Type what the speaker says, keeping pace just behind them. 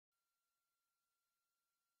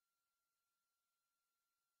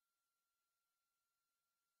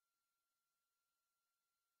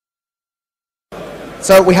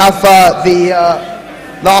So we have the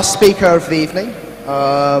last speaker of the evening,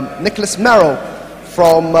 Nicholas Merrill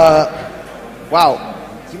from, wow,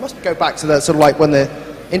 you must go back to the sort of like when the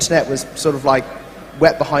internet was sort of like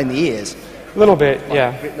wet behind the ears. A little bit, Like,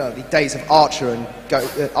 yeah. no, the days of Archie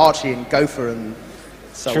and Gopher and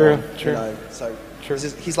so True, on. true. You know, so True.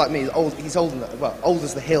 he's like me, he's old, old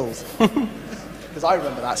as the hills. Because I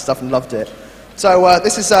remember that stuff and loved it. So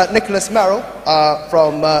this is Nicholas Merrill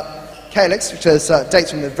from Calyx, which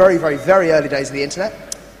dates from the very, very, very early days of the internet.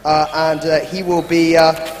 And he will be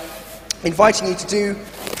inviting you to do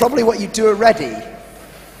probably what you do already.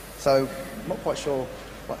 So I'm not quite sure.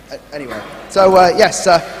 Anyway, so yes,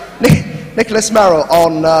 Nicholas Merrill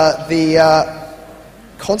on the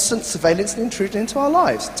constant surveillance and intrusion into our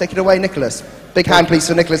lives. Take it away, Nicholas. Big hand, please,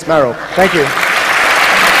 for Nicholas Merrill. Thank you.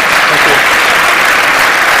 Thank you.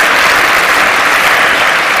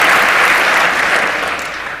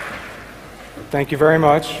 Thank you very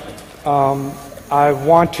much. I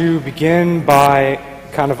want to begin by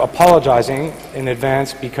kind of apologizing in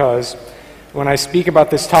advance because when I speak about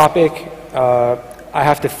this topic, I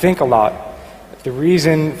have to think a lot. The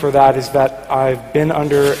reason for that is that I've been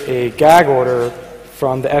under a gag order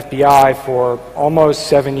from the FBI for almost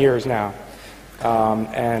 7 years now.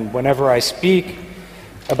 And whenever I speak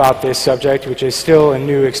about this subject, which is still a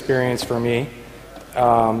new experience for me,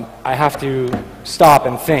 I have to stop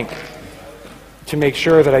and think to make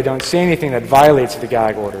sure that I don't say anything that violates the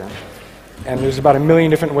gag order. And there's about 1 million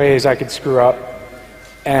different ways I could screw up.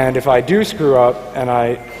 And if I do screw up and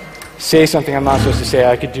I say something I'm not supposed to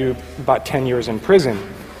say, I could do about 10 years in prison.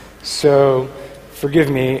 So forgive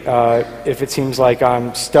me if it seems like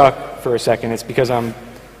I'm stuck for a second. It's because I'm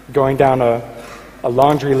going down a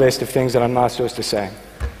laundry list of things that I'm not supposed to say.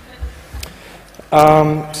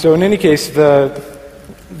 So in any case, the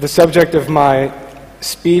subject of my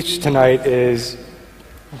speech tonight is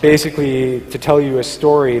basically to tell you a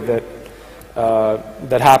story that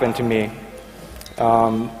that happened to me.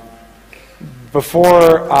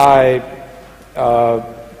 Before I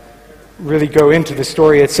really go into the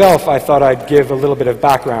story itself, I thought I'd give a little bit of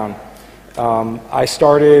background. I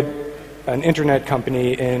started an internet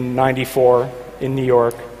company in '94 in New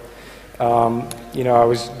York. You know, I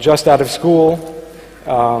was just out of school.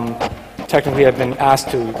 Technically, I've been asked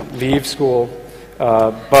to leave school,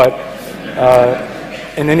 but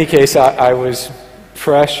in any case, I was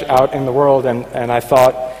fresh out in the world, and I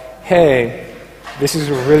thought, hey, this is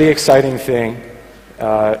a really exciting thing.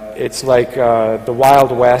 It's like the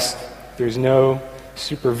Wild West. There's no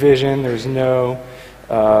supervision. There's no,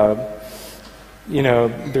 you know,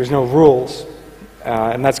 there's no rules,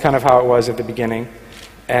 and that's kind of how it was at the beginning.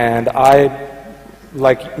 And I,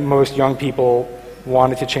 like most young people,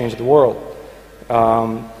 wanted to change the world.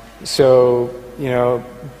 So, you know,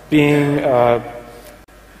 being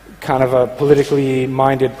kind of a politically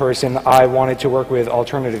minded person, I wanted to work with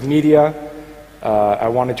alternative media. I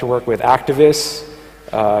wanted to work with activists.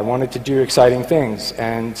 I wanted to do exciting things,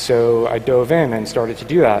 and so I dove in and started to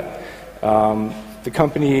do that. The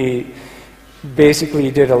company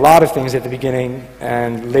basically did a lot of things at the beginning,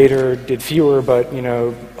 and later did fewer, but you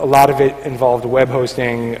know, a lot of it involved web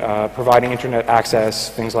hosting, providing internet access,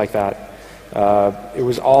 things like that. It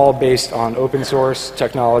was all based on open source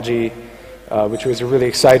technology, which was a really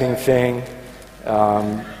exciting thing.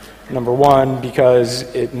 Number one, because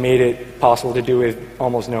it made it possible to do with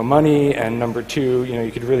almost no money, and number two, you know,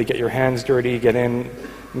 you could really get your hands dirty, get in,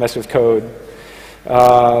 mess with code.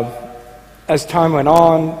 As time went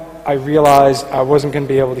on, I realized I wasn't going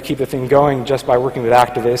to be able to keep the thing going just by working with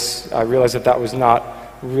activists. I realized that that was not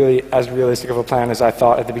really as realistic of a plan as I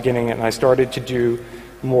thought at the beginning, and I started to do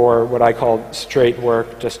more what I called straight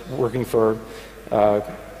work, just working for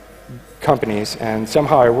companies, and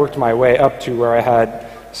somehow I worked my way up to where I had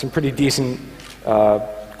some pretty decent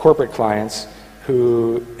corporate clients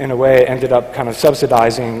who, in a way, ended up kind of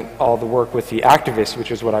subsidizing all the work with the activists,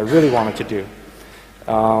 which is what I really wanted to do.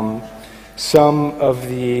 Some of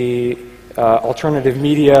the alternative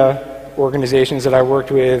media organizations that I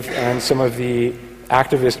worked with and some of the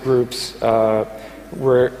activist groups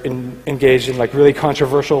were engaged in like really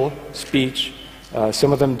controversial speech.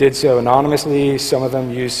 Some of them did so anonymously, some of them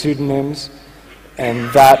used pseudonyms, and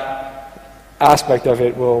that aspect of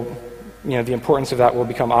it will, you know, the importance of that will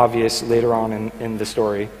become obvious later on in the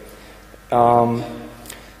story.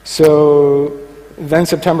 So then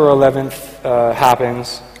September 11th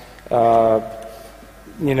happens.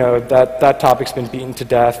 You know, that topic's been beaten to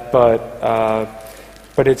death,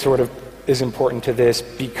 but it sort of is important to this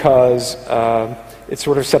because it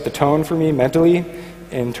sort of set the tone for me mentally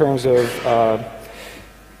in terms of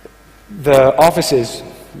the offices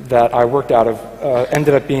that I worked out of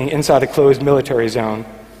ended up being inside a closed military zone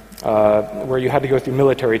where you had to go through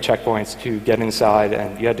military checkpoints to get inside,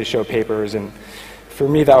 and you had to show papers. And for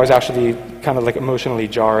me, that was actually kind of like emotionally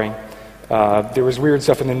jarring. There was weird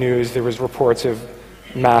stuff in the news. There was reports of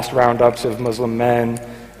mass roundups of Muslim men,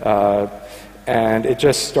 and it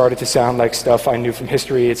just started to sound like stuff I knew from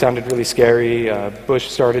history. It sounded really scary. Bush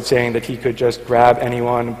started saying that he could just grab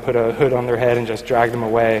anyone, put a hood on their head, and just drag them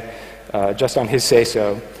away, just on his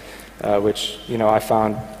say-so, which I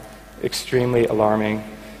found extremely alarming.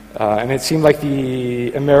 And it seemed like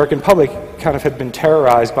the American public kind of had been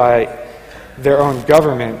terrorized by their own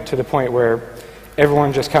government to the point where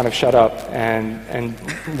everyone just kind of shut up and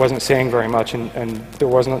wasn't saying very much, and there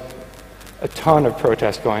wasn't a ton of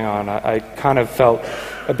protest going on. I kind of felt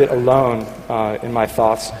a bit alone in my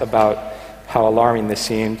thoughts about how alarming this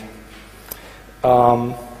seemed.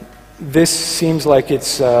 This seems like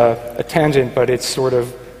it's a tangent, but it's sort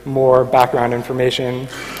of more background information.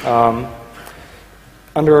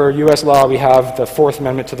 Under U.S. law, we have the Fourth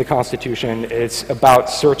Amendment to the Constitution. It's about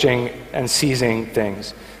searching and seizing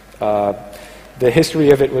things. The history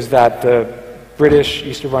of it was that the British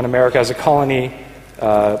used to run America as a colony.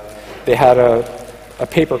 They had a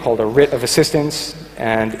paper called a writ of assistance,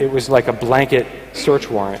 and it was like a blanket search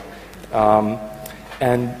warrant.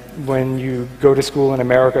 And when you go to school in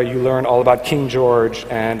America, you learn all about King George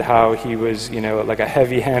and how he was, like a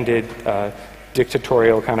heavy-handed,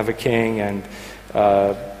 dictatorial kind of a king, and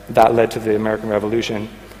that led to the American Revolution.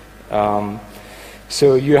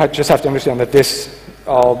 So you just have to understand that this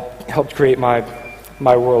all helped create my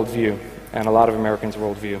worldview and a lot of Americans'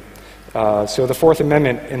 worldview. So the Fourth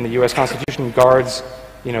Amendment in the U.S. Constitution guards,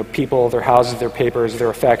 people, their houses, their papers, their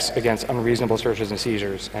effects against unreasonable searches and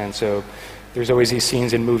seizures. And so there's always these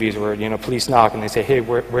scenes in movies where, police knock and they say, hey,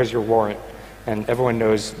 where's your warrant? And everyone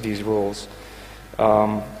knows these rules.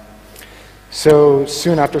 So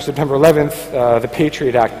soon after September 11th, the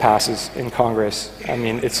Patriot Act passes in Congress. I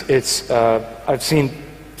mean, I've seen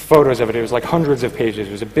photos of it. It was like hundreds of pages.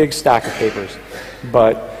 It was a big stack of papers.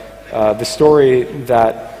 But the story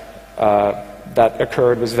that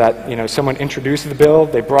occurred was that someone introduced the bill,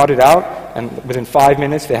 they brought it out, and within 5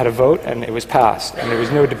 minutes they had a vote, and it was passed. And there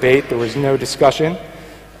was no debate, there was no discussion,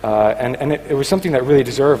 and it was something that really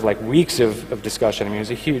deserved like weeks of discussion. I mean, it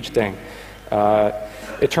was a huge thing.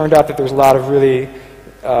 It turned out that there was a lot of really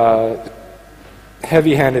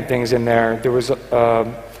heavy-handed things in there. There was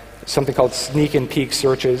something called sneak and peek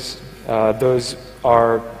searches. Those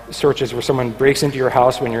are searches where someone breaks into your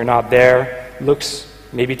house when you're not there, looks,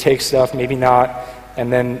 maybe takes stuff, maybe not,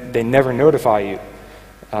 and then they never notify you.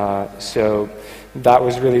 So that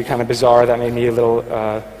was really kind of bizarre. That made me a little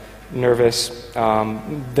nervous.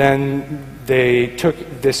 Then they took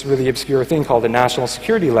this really obscure thing called a national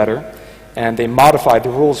security letter, and they modified the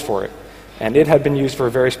rules for it. And it had been used for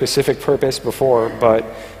a very specific purpose before, but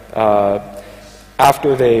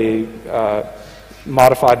after they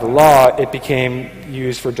modified the law, it became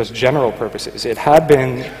used for just general purposes. It had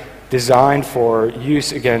been designed for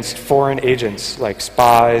use against foreign agents, like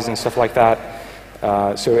spies and stuff like that.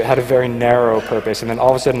 So it had a very narrow purpose, and then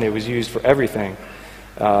all of a sudden it was used for everything.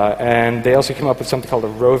 And they also came up with something called a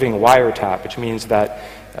roving wiretap, which means that,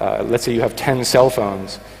 let's say you have 10 cell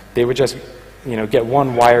phones, they would just, get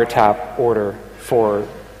one wiretap order for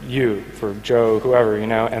you, for Joe, whoever,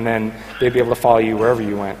 and then they'd be able to follow you wherever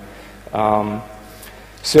you went.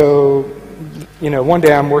 So, one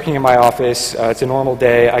day I'm working in my office, it's a normal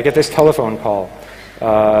day, I get this telephone call.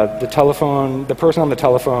 The person on the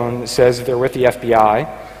telephone says they're with the FBI,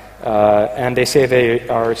 and they say they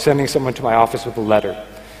are sending someone to my office with a letter.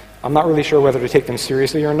 I'm not really sure whether to take them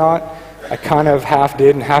seriously or not. I kind of half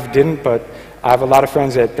did and half didn't, but I have a lot of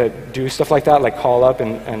friends that do stuff like that, like call up,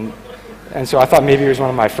 and so I thought maybe he was one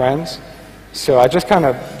of my friends. So I just kind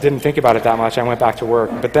of didn't think about it that much. I went back to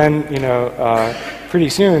work. But then, pretty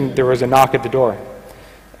soon there was a knock at the door.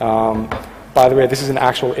 By the way, this is an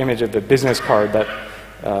actual image of the business card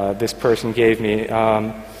that this person gave me.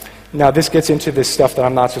 Now, this gets into this stuff that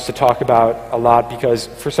I'm not supposed to talk about a lot because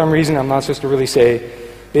for some reason I'm not supposed to really say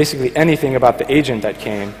basically anything about the agent that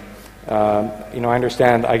came. I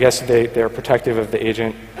understand, I guess they're protective of the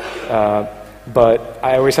agent, but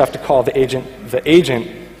I always have to call the agent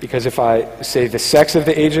because if I say the sex of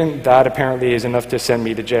the agent, that apparently is enough to send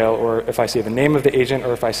me to jail, or if I say the name of the agent,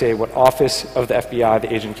 or if I say what office of the FBI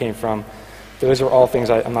the agent came from. Those are all things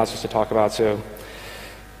I'm not supposed to talk about, so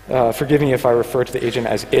forgive me if I refer to the agent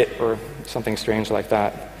as it or something strange like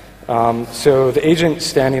that. So the agent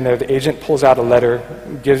standing there, the agent pulls out a letter,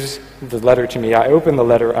 gives the letter to me. I open the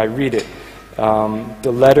letter, I read it.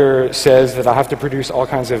 The letter says that I have to produce all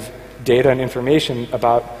kinds of data and information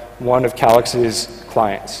about one of Calix's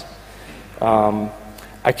clients.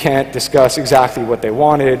 I can't discuss exactly what they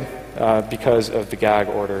wanted because of the gag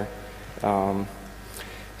order.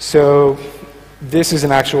 So this is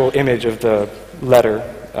an actual image of the letter,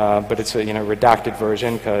 but it's a redacted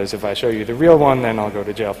version, because if I show you the real one, then I'll go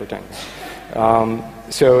to jail for 10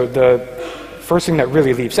 years. So the first thing that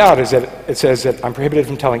really leaps out is that it says that I'm prohibited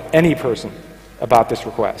from telling any person about this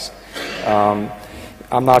request.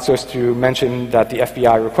 I'm not supposed to mention that the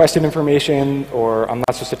FBI requested information, or I'm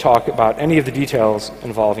not supposed to talk about any of the details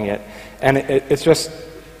involving it. And it's just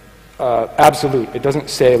absolute. It doesn't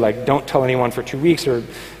say, like, don't tell anyone for 2 weeks, or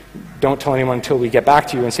don't tell anyone until we get back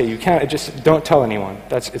to you and say you can't. It just, don't tell anyone.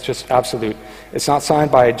 It's just absolute. It's not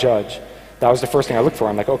signed by a judge. That was the first thing I looked for.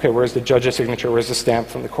 I'm like, okay, where's the judge's signature? Where's the stamp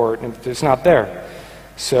from the court? And it's not there.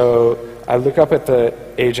 So I look up at the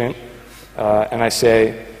agent, and I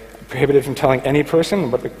say, prohibited from telling any person?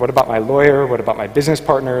 What about my lawyer? What about my business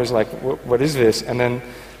partners? Like, what is this? And then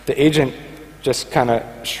the agent just kind of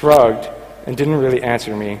shrugged and didn't really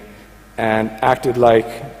answer me, and acted like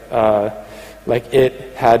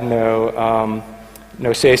it had no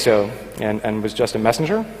say-so, and was just a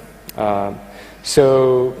messenger.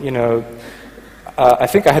 So, I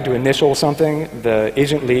think I had to initial something. The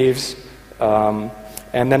agent leaves,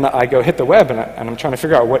 and then I go hit the web, and I'm trying to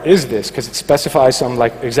figure out what is this, because it specifies some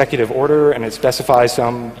like executive order, and it specifies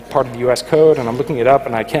some part of the U.S. code, and I'm looking it up,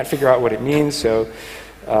 and I can't figure out what it means. So,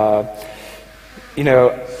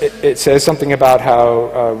 it says something about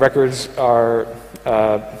how records are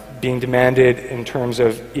being demanded in terms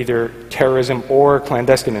of either terrorism or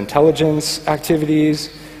clandestine intelligence activities,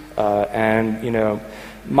 and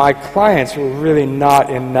my clients were really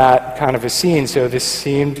not in that kind of a scene, so this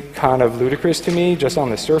seemed kind of ludicrous to me, just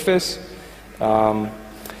on the surface.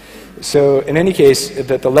 So in any case,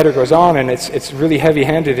 the letter goes on, and it's really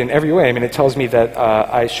heavy-handed in every way. I mean, it tells me that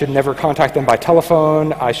I should never contact them by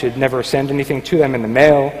telephone, I should never send anything to them in the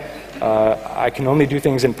mail, I can only do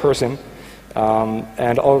things in person.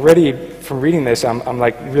 And already from reading this, I'm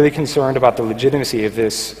like really concerned about the legitimacy of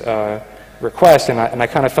this request, and I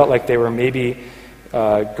kind of felt like they were maybe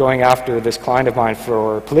going after this client of mine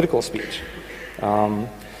for political speech.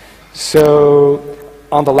 So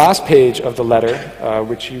on the last page of the letter,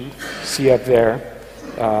 which you see up there,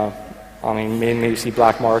 I mean, mainly you see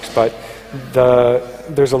black marks, but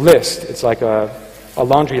there's a list. It's like a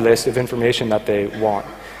laundry list of information that they want.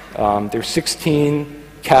 There's 16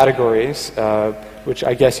 categories, which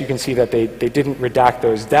I guess you can see that they didn't redact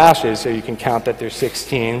those dashes, so you can count that there's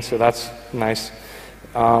 16, so that's nice.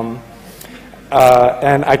 And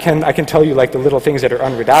I can tell you like the little things that are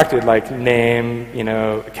unredacted, like name,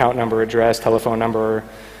 account number, address, telephone number,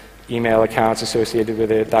 email accounts associated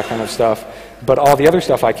with it, that kind of stuff. But all the other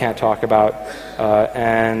stuff I can't talk about,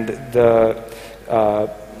 and the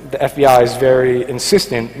FBI is very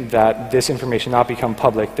insistent that this information not become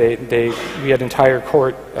public. We had entire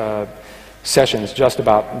court sessions just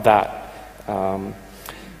about that.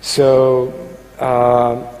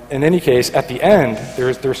 In any case, at the end,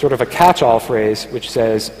 there's sort of a catch-all phrase which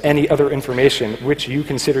says, any other information which you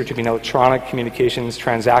consider to be an electronic communications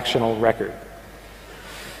transactional record.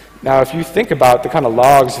 Now, if you think about the kind of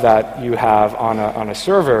logs that you have on a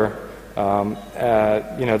server,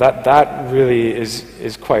 that really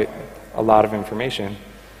is quite a lot of information.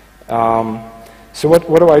 So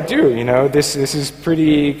what do I do? This is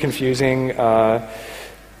pretty confusing.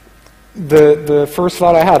 The first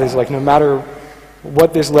thought I had is like, no matter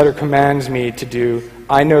what this letter commands me to do,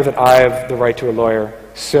 I know that I have the right to a lawyer,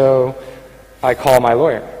 so I call my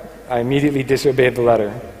lawyer. I immediately disobeyed the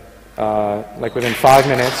letter, like within 5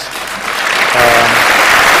 minutes.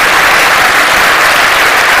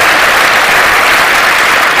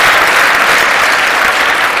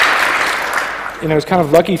 It was kind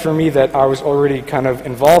of lucky for me that I was already kind of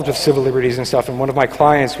involved with civil liberties and stuff, and one of my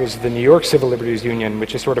clients was the New York Civil Liberties Union,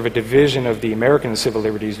 which is sort of a division of the American Civil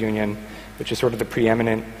Liberties Union, which is sort of the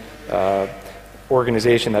preeminent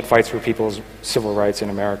organization that fights for people's civil rights in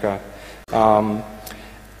America.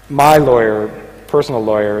 My lawyer, personal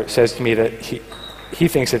lawyer, says to me that he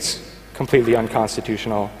thinks it's completely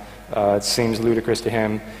unconstitutional. It seems ludicrous to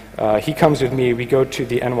him. He comes with me, we go to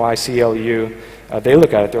the NYCLU, they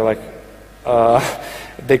look at it, they're like,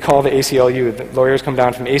 they call the ACLU, the lawyers come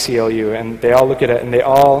down from ACLU, and they all look at it, and they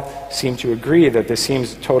all seem to agree that this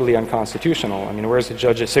seems totally unconstitutional. I mean, where's the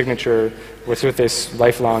judge's signature? What's with this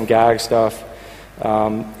lifelong gag stuff?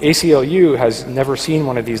 ACLU has never seen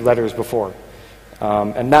one of these letters before,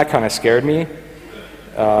 and that kind of scared me.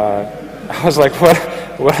 I was like,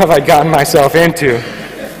 what have I gotten myself into?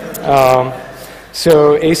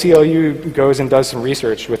 So ACLU goes and does some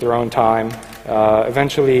research with their own time.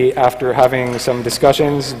 Eventually, after having some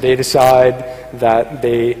discussions, they decide that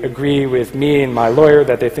they agree with me and my lawyer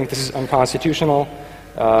that they think this is unconstitutional,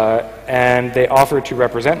 and they offer to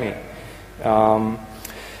represent me.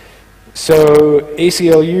 So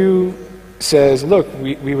ACLU says, look,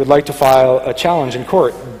 we would like to file a challenge in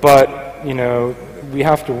court, but, you know, we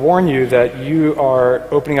have to warn you that you are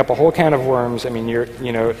opening up a whole can of worms. I mean,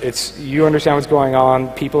 you understand what's going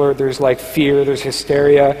on. There's like fear, there's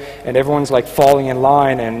hysteria, and everyone's like falling in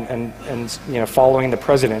line and you know, following the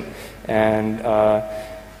president. And,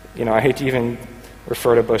 you know, I hate to even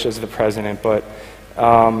refer to Bush as the president, but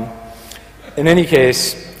in any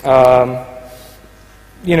case,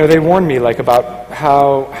 you know, they warned me like about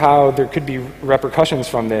how there could be repercussions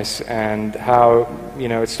from this and how, you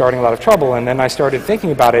know, it's starting a lot of trouble. And then I started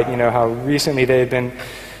thinking about it, you know, how recently they had been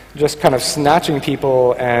just kind of snatching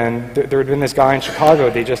people, and there had been this guy in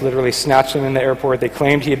Chicago, they just literally snatched him in the airport. They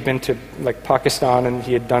claimed he had been to like Pakistan and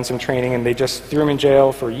he had done some training, and they just threw him in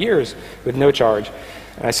jail for years with no charge.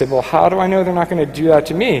 And I said, well, how do I know they're not going to do that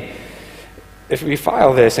to me if we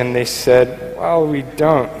file this? And they said, well, we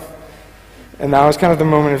don't. And that was kind of the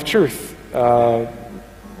moment of truth,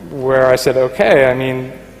 where I said, okay, I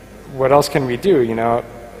mean, what else can we do, you know,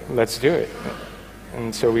 let's do it.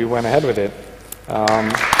 And so we went ahead with it.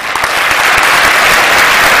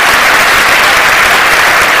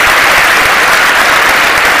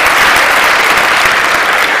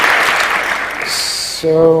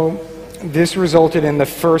 So this resulted in the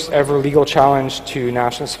first ever legal challenge to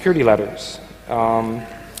national security letters.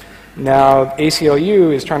 Now,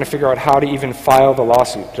 ACLU is trying to figure out how to even file the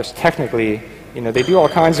lawsuit. Just technically, you know, they do all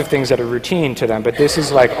kinds of things that are routine to them, but this is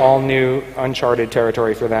like all new, uncharted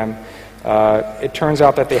territory for them. It turns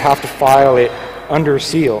out that they have to file it under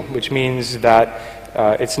seal, which means that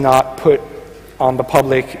it's not put on the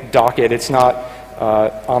public docket. It's not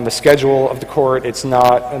on the schedule of the court. It's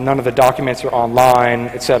not, none of the documents are online,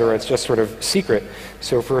 etc. It's just sort of secret.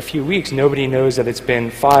 So for a few weeks, nobody knows that it's been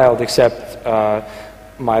filed except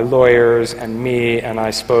my lawyers and me, and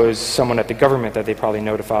I suppose someone at the government that they probably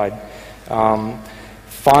notified.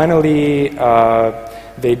 Finally,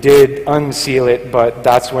 they did unseal it, but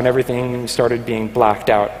that's when everything started being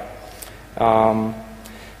blacked out.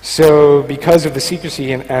 So because of the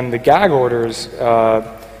secrecy and the gag orders,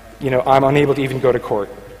 you know, I'm unable to even go to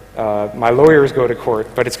court. My lawyers go to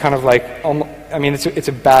court, but it's kind of like, I mean, it's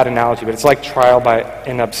a bad analogy, but it's like trial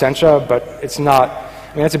in absentia, but it's not.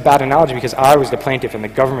 I mean, that's a bad analogy because I was the plaintiff and the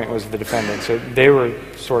government was the defendant, so they were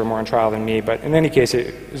sort of more on trial than me. But in any case,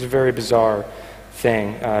 it was a very bizarre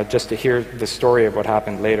thing just to hear the story of what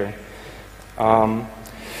happened later.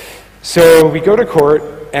 So we go to court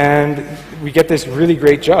and we get this really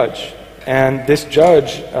great judge. And this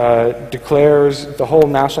judge declares the whole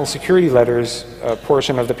national security letters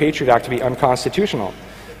portion of the Patriot Act to be unconstitutional.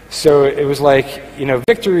 So it was like, you know,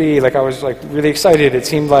 victory, like I was like really excited. It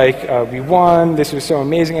seemed like we won, this was so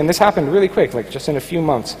amazing, and this happened really quick, like just in a few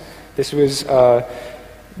months. This is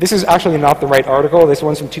actually not the right article. This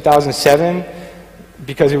one's from 2007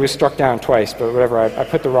 because it was struck down twice, but whatever, I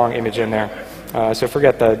put the wrong image in there. So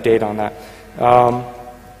forget the date on that.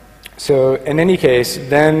 So in any case,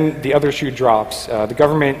 then the other shoe drops. The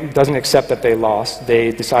government doesn't accept that they lost.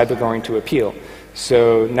 They decide they're going to appeal.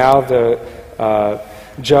 So now the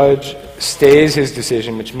judge stays his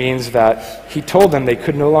decision, which means that he told them they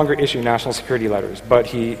could no longer issue national security letters, but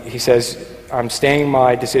he says, I'm staying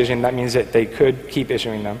my decision. That means that they could keep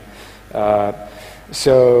issuing them.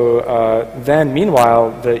 Then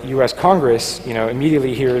meanwhile, the US Congress, you know,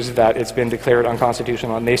 immediately hears that it's been declared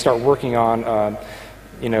unconstitutional, and they start working on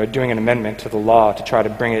you know, doing an amendment to the law to try to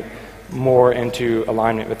bring it more into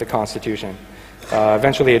alignment with the Constitution.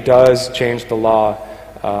 Eventually it does change the law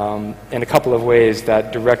in a couple of ways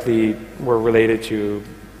that directly were related to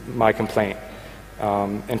my complaint,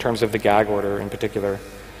 in terms of the gag order in particular.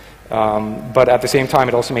 But at the same time,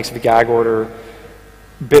 it also makes the gag order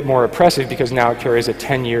a bit more oppressive because now it carries a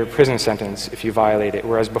 10-year prison sentence if you violate it,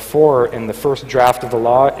 whereas before, in the first draft of the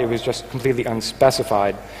law, it was just completely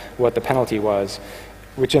unspecified what the penalty was,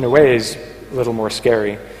 which in a way is a little more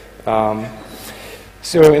scary.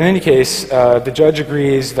 So in any case, the judge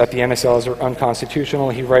agrees that the NSLs are unconstitutional.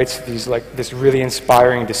 He writes this really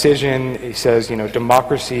inspiring decision. He says, you know,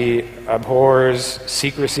 democracy abhors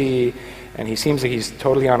secrecy, and he seems like he's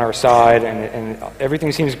totally on our side, and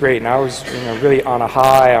everything seems great. And I was, you know, really on a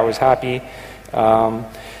high. I was happy. And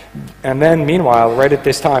then meanwhile, right at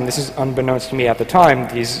this time, this is unbeknownst to me at the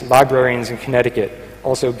time, these librarians in Connecticut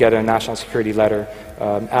also get a national security letter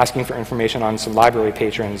asking for information on some library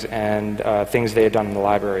patrons and things they had done in the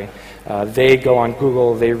library. They go on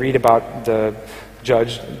Google, they read about the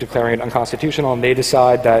judge declaring it unconstitutional, and they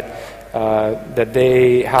decide that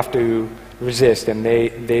they have to resist, and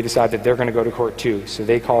they decide that they're going to go to court too. So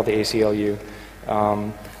they call the ACLU.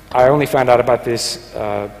 I only found out about this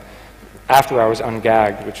after I was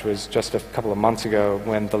ungagged, which was just a couple of months ago,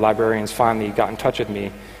 when the librarians finally got in touch with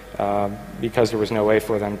me, because there was no way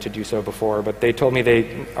for them to do so before. But they told me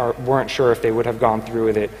they weren't sure if they would have gone through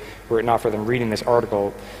with it were it not for them reading this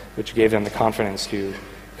article, which gave them the confidence to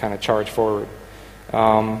kind of charge forward.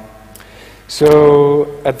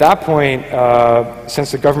 So at that point,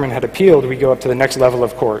 since the government had appealed, we go up to the next level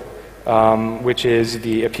of court, which is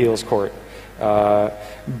the appeals court.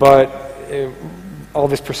 All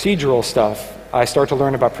this procedural stuff, I start to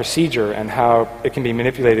learn about procedure and how it can be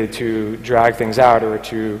manipulated to drag things out or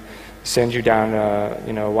to send you down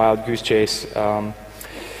a wild goose chase.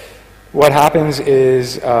 What happens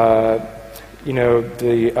is, we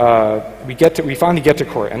finally get to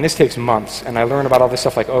court, and this takes months. And I learn about all this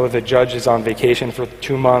stuff like, oh, the judge is on vacation for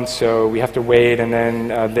 2 months, so we have to wait, and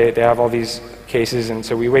then they have all these cases, and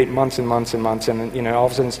so we wait months and months and months, and all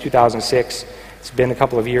of a sudden it's 2006. It's been a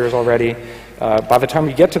couple of years already. By the time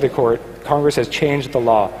we get to the court, Congress has changed the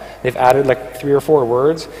law. They've added like 3 or 4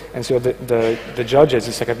 words, and so the judges,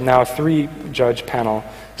 it's like a now 3-judge panel,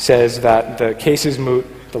 says that the case is moot.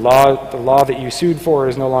 The law that you sued for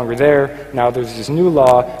is no longer there. Now there's this new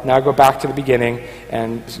law. Now go back to the beginning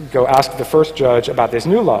and go ask the first judge about this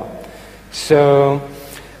new law. So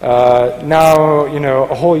now,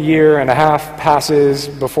 a whole year and a half passes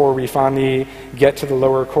before we finally get to the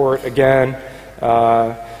lower court again.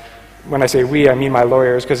 When I say we, I mean my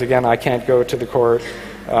lawyers, because again, I can't go to the court.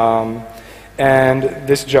 And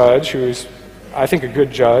this judge, who's, I think, a good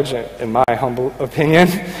judge, in my humble opinion,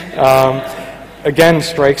 again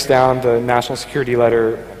strikes down the national security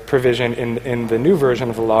letter provision in the new version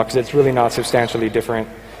of the law, because it's really not substantially different.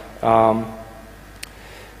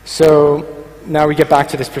 So now we get back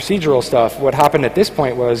to this procedural stuff. What happened at this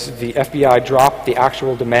point was the FBI dropped the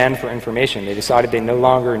actual demand for information. They decided they no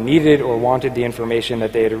longer needed or wanted the information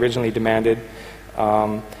that they had originally demanded.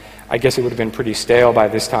 I guess it would have been pretty stale by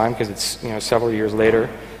this time, because it's several years later.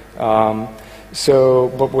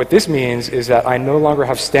 But what this means is that I no longer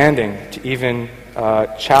have standing to even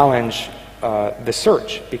challenge the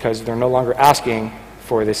search, because they're no longer asking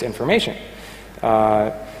for this information.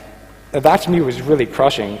 That to me was really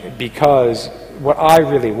crushing, because what I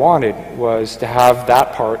really wanted was to have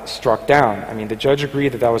that part struck down. I mean, the judge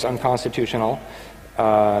agreed that that was unconstitutional,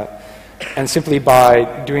 and simply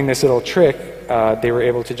by doing this little trick, they were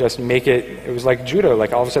able to just make it was like judo,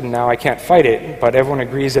 like all of a sudden now I can't fight it, but everyone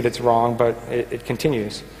agrees that it's wrong, but it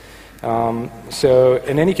continues. So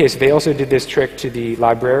in any case, they also did this trick to the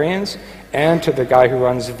librarians and to the guy who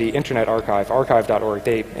runs the Internet Archive, archive.org.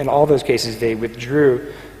 In all those cases, they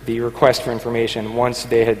withdrew the request for information once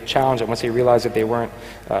they had challenged it, once they realized that they weren't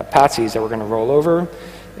patsies that were going to roll over.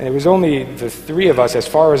 And it was only the 3 of us, as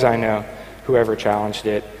far as I know, who ever challenged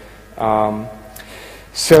it.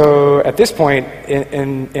 So at this point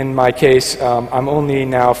in my case, I'm only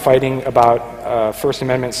now fighting about First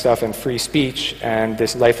Amendment stuff and free speech and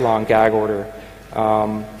this lifelong gag order.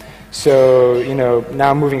 Now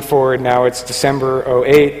moving forward, now it's December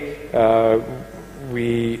 2008.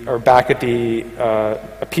 We are back at the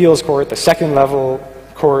appeals court, the second level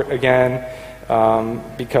court again,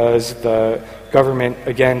 because the government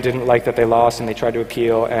again didn't like that they lost and they tried to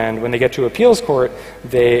appeal. And when they get to appeals court,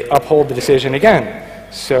 they uphold the decision again.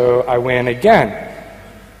 So I win again.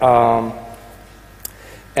 But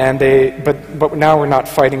now we're not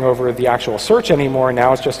fighting over the actual search anymore.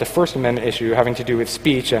 Now it's just a First Amendment issue having to do with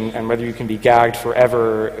speech and whether you can be gagged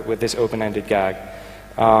forever with this open-ended gag.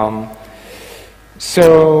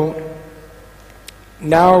 So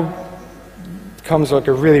now comes like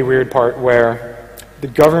a really weird part where the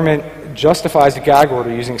government justifies the gag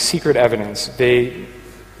order using secret evidence. They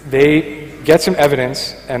get some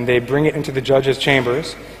evidence and they bring it into the judge's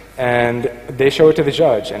chambers and they show it to the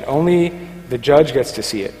judge, and only the judge gets to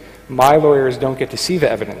see it. My lawyers don't get to see the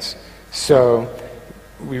evidence, so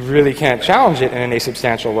we really can't challenge it in any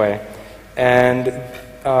substantial way. And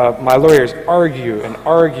my lawyers argue and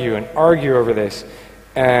argue and argue over this,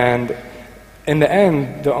 and in the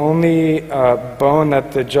end, the only bone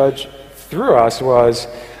that the judge threw us was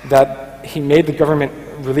that he made the government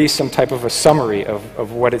release some type of a summary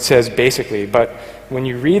of what it says basically. But when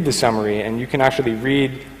you read the summary, and you can actually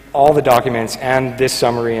read all the documents and this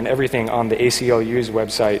summary and everything on the ACLU's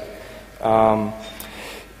website,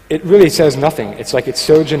 it really says nothing. It's like it's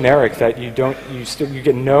so generic that you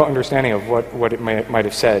get no understanding of what it might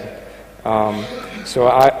have said. So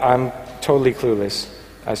I'm totally clueless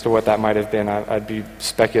as to what that might have been. I'd be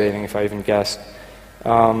speculating if I even guessed.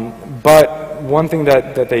 But one thing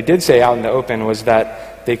that they did say out in the open was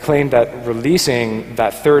that they claimed that releasing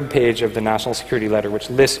that third page of the national security letter, which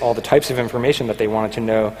lists all the types of information that they wanted to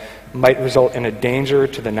know, might result in a danger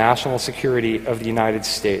to the national security of the United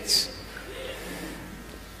States.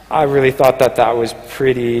 I really thought that that was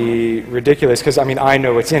pretty ridiculous, because, I mean, I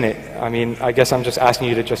know what's in it. I mean, I guess I'm just asking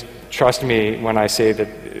you to just trust me when I say that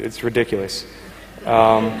it's ridiculous.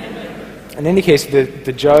 In any case,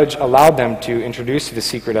 the judge allowed them to introduce the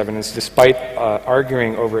secret evidence despite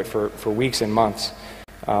arguing over it for weeks and months.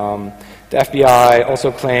 The FBI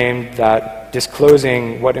also claimed that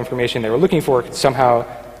disclosing what information they were looking for could somehow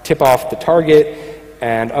tip off the target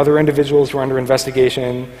and other individuals who were under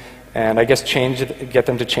investigation, and I guess get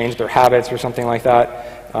them to change their habits or something like that.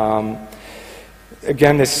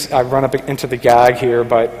 Again, I run up into the gag here,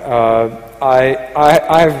 but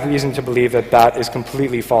I have reason to believe that that is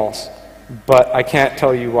completely false. But I can't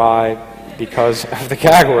tell you why, because of the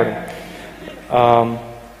gag order.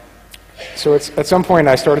 So at some point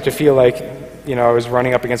I started to feel like, I was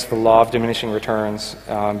running up against the law of diminishing returns,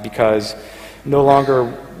 because no longer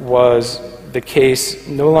was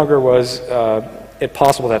it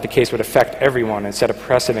possible that the case would affect everyone and set a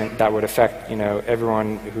precedent that would affect,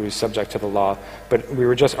 everyone who is subject to the law. But we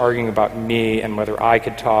were just arguing about me and whether I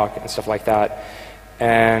could talk and stuff like that.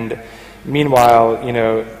 And meanwhile,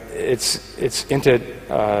 it's into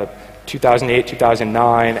 2008,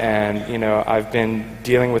 2009, and I've been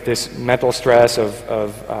dealing with this mental stress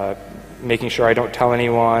of making sure I don't tell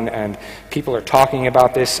anyone, and people are talking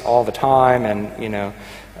about this all the time, and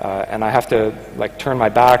and I have to turn my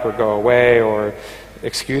back or go away or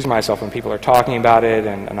excuse myself when people are talking about it,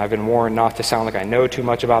 and I've been warned not to sound like I know too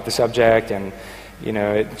much about the subject, and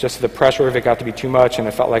just the pressure of it got to be too much, and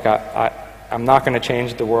it felt like I'm not going to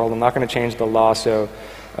change the world, I'm not going to change the law. So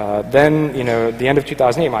then, at the end of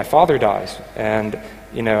 2008, my father dies, and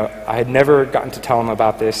I had never gotten to tell him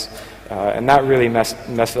about this, and that really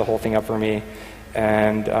messed the whole thing up for me.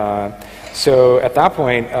 And so at that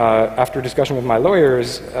point, after discussion with my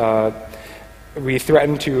lawyers, we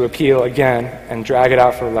threatened to appeal again and drag it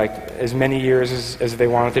out for as many years as they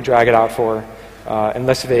wanted to drag it out for,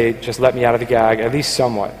 unless they just let me out of the gag, at least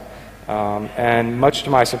somewhat. And much to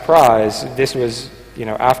my surprise, this was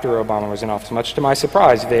after Obama was in office, much to my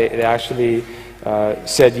surprise, they actually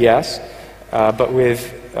said yes, but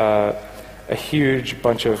with a huge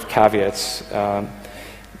bunch of caveats.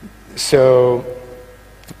 So,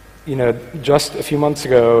 just a few months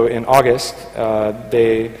ago in August,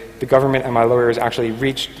 the government and my lawyers actually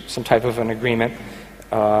reached some type of an agreement.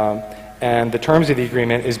 And the terms of the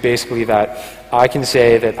agreement is basically that I can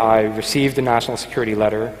say that I received the national security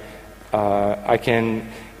letter. I can,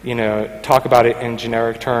 talk about it in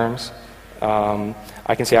generic terms.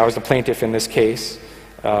 I can say I was the plaintiff in this case.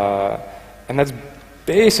 And that's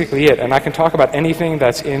basically it. And I can talk about anything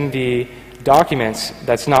that's in the documents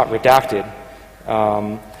that's not redacted.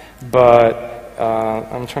 But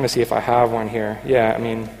I'm trying to see if I have one here. Yeah, I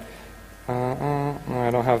mean, I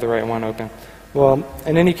don't have the right one open. Well,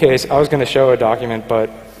 in any case, I was going to show a document, but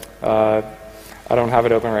I don't have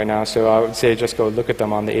it open right now, so I would say just go look at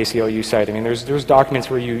them on the ACLU site. I mean, there's documents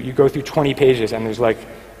where you go through 20 pages, and there's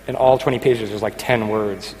in all 20 pages, there's 10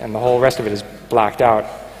 words, and the whole rest of it is blacked out.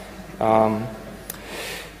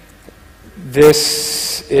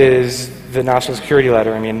 This is the national security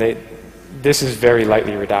letter. I mean, this is very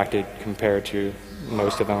lightly redacted compared to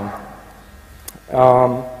most of them.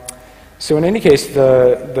 So in any case,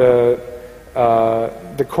 the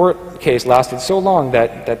court case lasted so long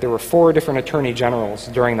that there were 4 different attorney generals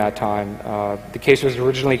during that time. The case was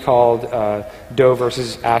originally called Doe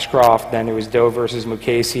versus Ashcroft, then it was Doe versus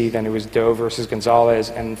Mukasey, then it was Doe versus Gonzalez,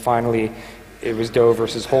 and finally it was Doe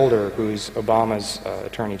versus Holder, who's Obama's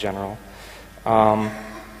attorney general.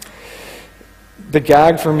 The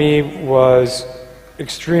gag for me was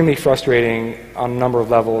extremely frustrating on a number of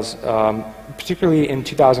levels, particularly in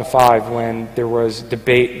 2005 when there was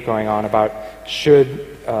debate going on about should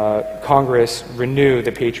Congress renew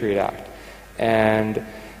the Patriot Act. And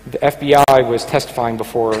the FBI was testifying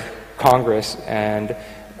before Congress, and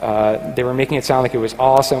they were making it sound like it was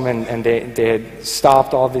awesome, and they had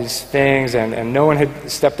stopped all these things, and no one had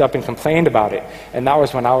stepped up and complained about it. And that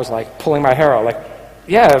was when I was pulling my hair out,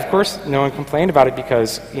 yeah, of course no one complained about it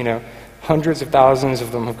because, hundreds of thousands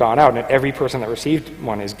of them have gone out, and every person that received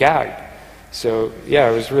one is gagged. So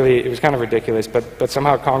yeah, it was kind of ridiculous, but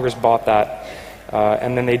somehow Congress bought that,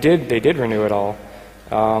 and then they did renew it all.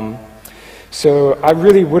 So I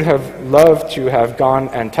really would have loved to have gone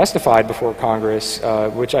and testified before Congress,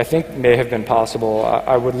 which I think may have been possible.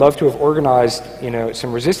 I would love to have organized,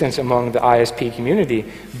 some resistance among the ISP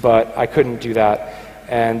community, but I couldn't do that,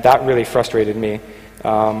 and that really frustrated me.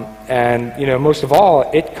 And most of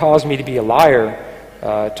all, it caused me to be a liar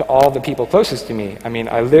to all the people closest to me. I mean,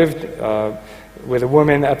 I lived with a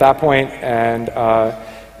woman at that point, and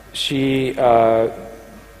she.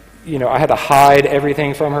 I had to hide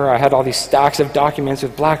everything from her. I had all these stacks of documents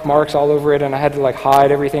with black marks all over it, and I had to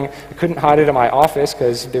hide everything. I couldn't hide it in my office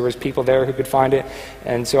because there was people there who could find it,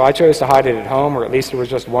 and so I chose to hide it at home, or at least there was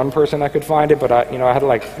just one person that could find it. But I had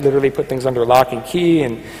to literally put things under lock and key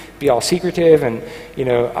and be all secretive. And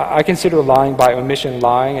I consider lying by omission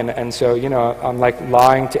lying, and so I'm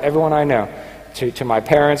lying to everyone I know, to my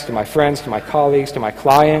parents, to my friends, to my colleagues, to my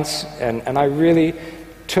clients, and I really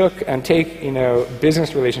take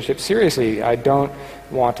business relationships seriously. I don't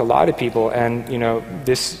want to lie to people, and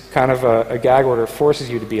this kind of a gag order forces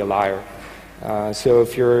you to be a liar. So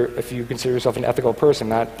if you consider yourself an ethical person,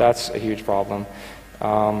 that's a huge problem.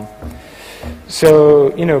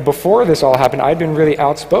 So before this all happened, I'd been really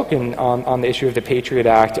outspoken on the issue of the Patriot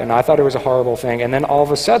Act, and I thought it was a horrible thing. And then all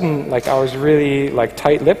of a sudden, I was really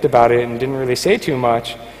tight-lipped about it and didn't really say too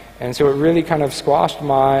much. And so it really kind of squashed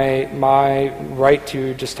my right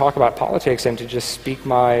to just talk about politics and to just speak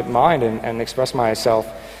my mind and express myself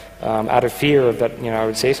out of fear of that I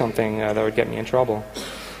would say something that would get me in trouble.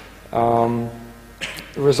 The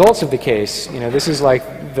results of the case, this is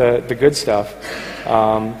the good stuff.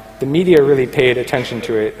 The media really paid attention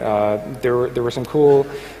to it. There were some cool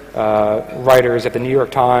writers at the New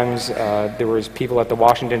York Times. There was people at the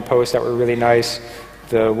Washington Post that were really nice.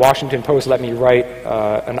 The Washington Post let me write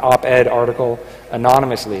an op-ed article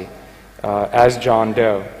anonymously as John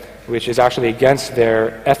Doe, which is actually against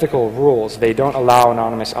their ethical rules. They don't allow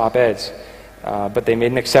anonymous op-eds, but they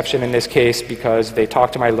made an exception in this case because they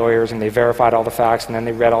talked to my lawyers and they verified all the facts, and then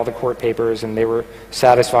they read all the court papers and they were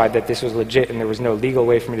satisfied that this was legit and there was no legal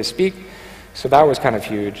way for me to speak. So that was kind of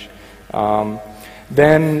huge.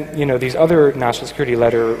 Then, these other national security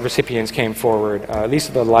letter recipients came forward. At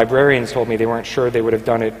least the librarians told me they weren't sure they would have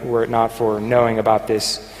done it were it not for knowing about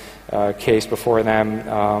this case before them.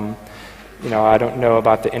 I don't know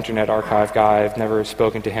about the Internet Archive guy. I've never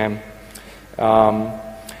spoken to him.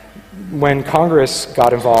 When Congress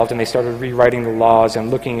got involved and they started rewriting the laws and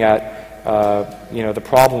looking at, the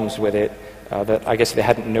problems with it, that I guess they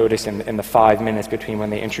hadn't noticed in the 5 minutes between when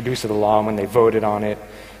they introduced the law and when they voted on it,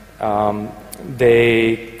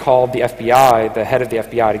 they called the FBI, the head of the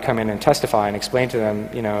FBI, to come in and testify and explain to them,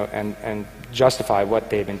 and justify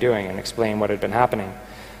what they'd been doing and explain what had been happening.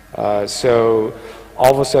 So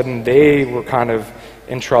all of a sudden they were kind of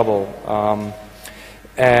in trouble.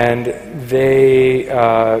 And they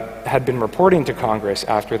had been reporting to Congress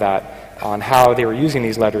after that on how they were using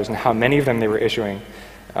these letters and how many of them they were issuing.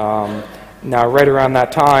 Now, right around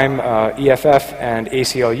that time, EFF and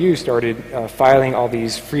ACLU started filing all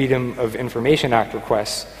these Freedom of Information Act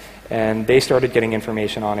requests, and they started getting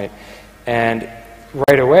information on it. And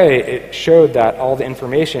right away, it showed that all the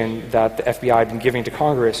information that the FBI had been giving to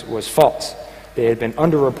Congress was false. They had been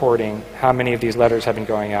underreporting how many of these letters had been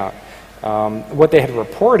going out. What they had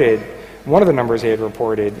reported, one of the numbers they had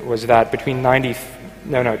reported was that between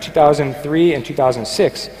 2003 and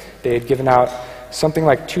 2006, they had given out something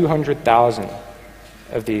like 200,000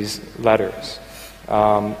 of these letters.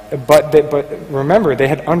 But remember, they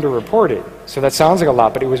had underreported. So that sounds like a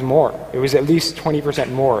lot, but it was more. It was at least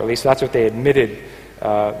 20% more. At least that's what they admitted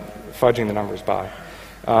fudging the numbers by.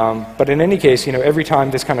 But in any case, every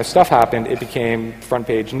time this kind of stuff happened, it became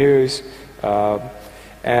front-page news.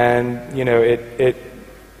 And, it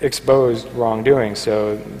exposed wrongdoing.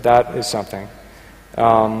 So that is something.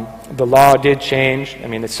 The law did change. I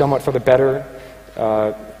mean, it's somewhat for the better.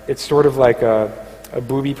 It's sort of like a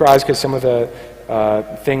booby prize because some of the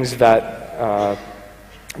things that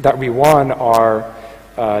we won are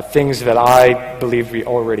things that I believe we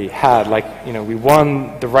already had. Like, we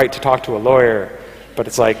won the right to talk to a lawyer, but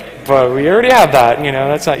it's like, but we already have that.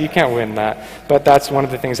 That's not, you can't win that. But that's one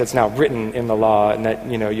of the things that's now written in the law, and that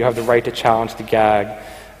you have the right to challenge the gag.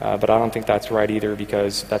 But I don't think that's right either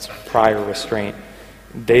because that's prior restraint.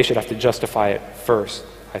 They should have to justify it first,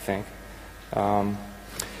 I think.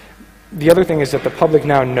 The other thing is that the public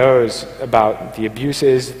now knows about the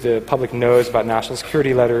abuses, the public knows about national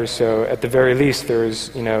security letters, so at the very least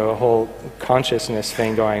there's a whole consciousness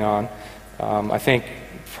thing going on. I think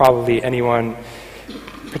probably anyone,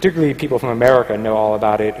 particularly people from America, know all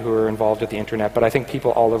about it who are involved with the internet, but I think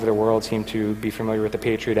people all over the world seem to be familiar with the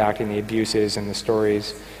Patriot Act and the abuses and the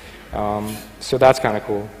stories. So that's kind of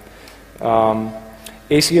cool.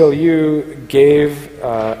 ACLU gave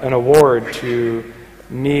an award to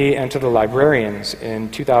me and to the librarians in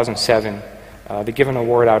 2007. They give an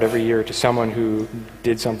award out every year to someone who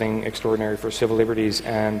did something extraordinary for civil liberties,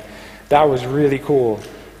 and that was really cool.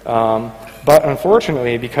 But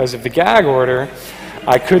unfortunately, because of the gag order,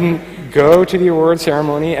 I couldn't go to the award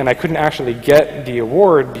ceremony, and I couldn't actually get the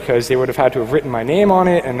award because they would have had to have written my name on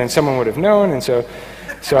it, and then someone would have known, and so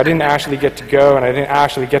I didn't actually get to go, and I didn't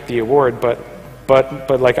actually get the award, but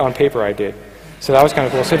like on paper I did. So that was kind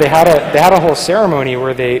of cool. So they had a whole ceremony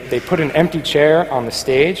where they put an empty chair on the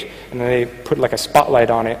stage, and then they put like a spotlight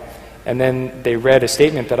on it, and then they read a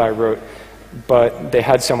statement that I wrote, but they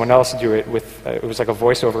had someone else do it with, it was like a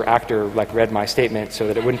voiceover actor like read my statement so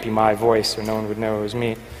that it wouldn't be my voice so no one would know it was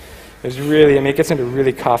me. It was really, I mean, it gets into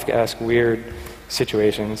really Kafkaesque, weird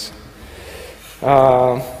situations.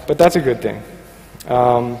 But that's a good thing.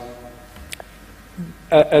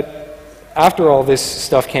 After all this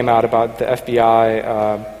stuff came out about the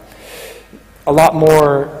FBI, a lot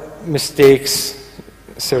more mistakes,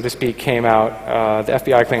 so to speak, came out. The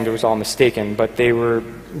FBI claimed it was all mistaken, but they were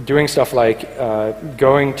doing stuff like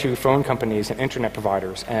going to phone companies and internet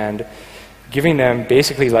providers and giving them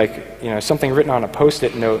basically like, you know, something written on a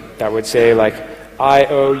post-it note that would say like, I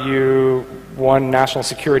owe you one national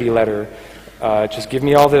security letter. Just give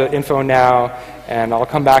me all the info now, and I'll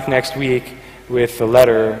come back next week with the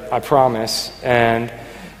letter, I promise. And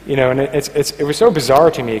you know, and it was so bizarre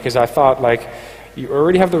to me because I thought, like, you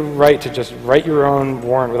already have the right to just write your own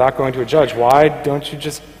warrant without going to a judge. Why don't you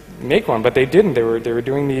just make one? But they didn't. They were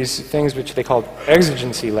doing these things which they called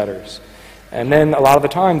exigency letters. And then a lot of the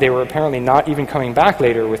time they were apparently not even coming back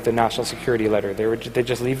later with the national security letter. They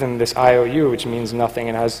just leave them this IOU, which means nothing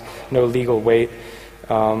and has no legal weight.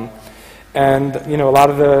 And you know, a lot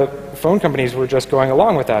of the phone companies were just going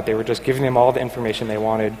along with that. They were just giving them all the information they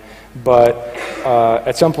wanted. But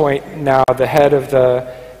at some point now, the head of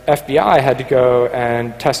the FBI had to go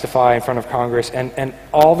and testify in front of Congress, and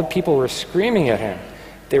all the people were screaming at him.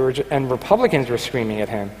 And Republicans were screaming at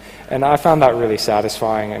him, and I found that really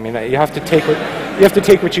satisfying. I mean, you have to take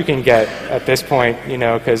what you can get at this point, you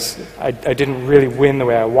know, because I didn't really win the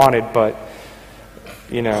way I wanted, but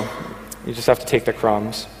you know, you just have to take the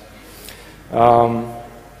crumbs.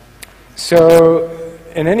 So,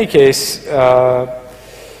 in any case, the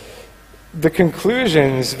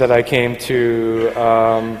conclusions that I came to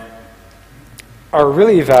are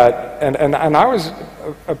really that, and I was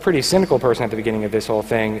a pretty cynical person at the beginning of this whole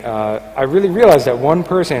thing. I really realized that one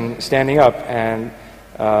person standing up and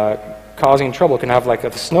causing trouble can have like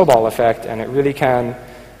a snowball effect, and it really can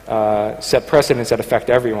set precedents that affect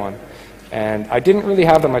everyone. And I didn't really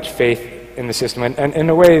have that much faith in the system, and in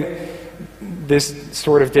a way, this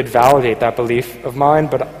sort of did validate that belief of mine,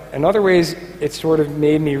 but in other ways, it sort of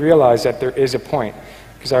made me realize that there is a point.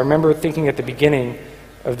 Because I remember thinking at the beginning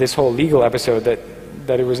of this whole legal episode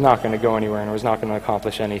that it was not going to go anywhere and it was not going to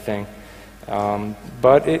accomplish anything.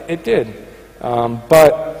 But it did.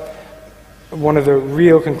 But one of the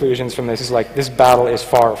real conclusions from this is like, this battle is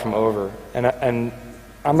far from over. And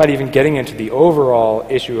I'm not even getting into the overall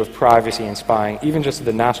issue of privacy and spying. Even just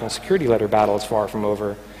the national security letter battle is far from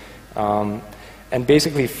over. And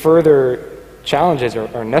basically further challenges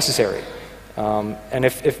are necessary. And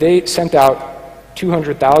if they sent out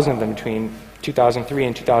 200,000 of them between 2003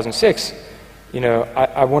 and 2006, you know,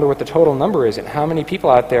 I wonder what the total number is and how many people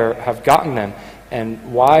out there have gotten them,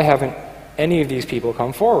 and why haven't any of these people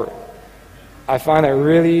come forward? I find that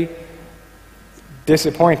really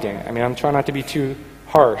disappointing. I mean, I'm trying not to be too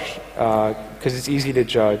harsh because it's easy to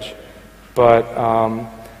judge, but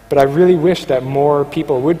I really wish that more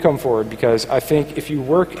people would come forward, because I think if you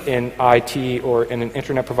work in IT or in an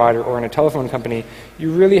internet provider or in a telephone company,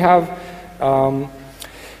 you really have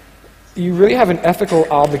an ethical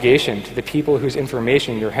obligation to the people whose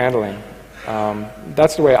information you're handling.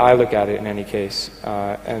 That's the way I look at it in any case.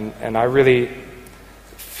 And I really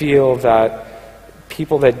feel that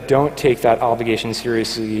people that don't take that obligation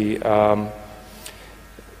seriously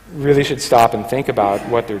really should stop and think about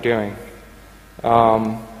what they're doing.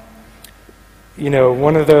 You know,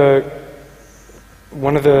 one of the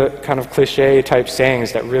kind of cliche type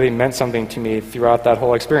sayings that really meant something to me throughout that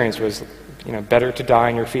whole experience was, you know, better to die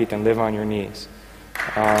on your feet than live on your knees.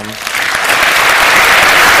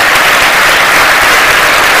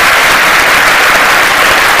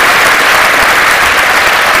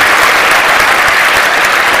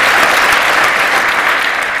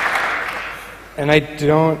 And I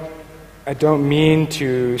don't mean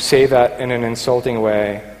to say that in an insulting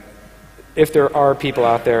way. If there are people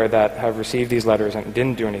out there that have received these letters and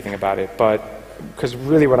didn't do anything about it, but because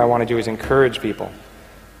really what I want to do is encourage people,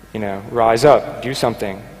 you know, rise up, do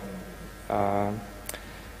something.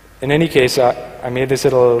 In any case, I made this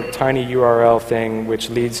little tiny URL thing which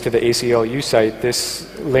leads to the ACLU site. This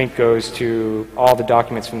link goes to all the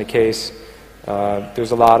documents from the case.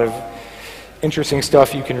 There's a lot of interesting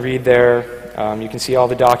stuff you can read there. You can see all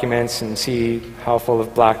the documents and see how full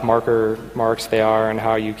of black marks they are and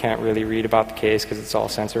how you can't really read about the case because it's all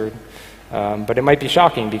censored. But it might be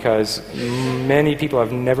shocking because many people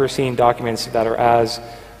have never seen documents that are as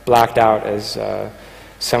blacked out as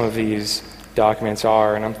some of these documents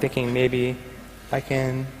are. And I'm thinking maybe I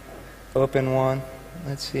can open one.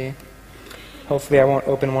 Let's see. Hopefully I won't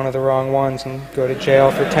open one of the wrong ones and go to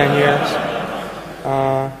jail for 10 years.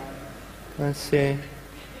 Let's see.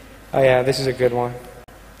 Oh yeah, this is a good one.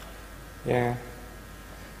 Yeah.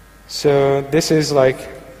 So this is like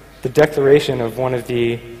the declaration of one of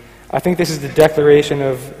the, I think this is the declaration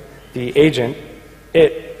of the agent,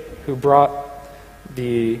 who brought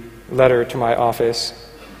the letter to my office.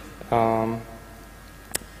 And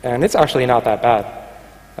it's actually not that bad.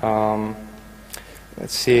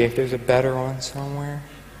 Let's see if there's a better one somewhere.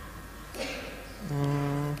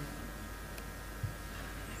 No.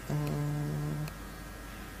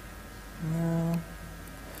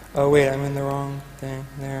 Oh wait, I'm in the wrong thing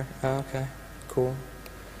there. Oh, okay, cool.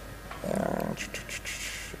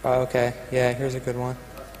 Oh, okay, yeah, here's a good one.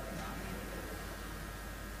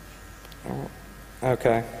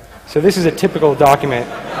 Okay, so this is a typical document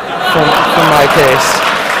from my case.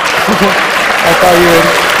 I thought you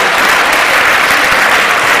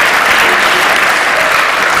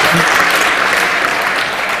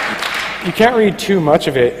would. You can't read too much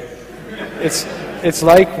of it. It's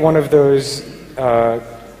like one of those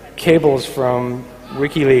cables from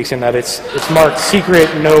WikiLeaks in that it's marked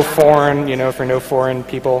secret, no foreign, you know, for no foreign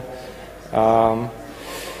people.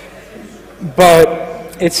 But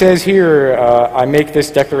it says here, I make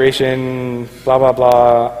this declaration, blah, blah,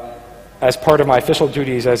 blah, as part of my official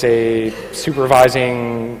duties as a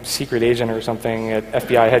supervising secret agent or something at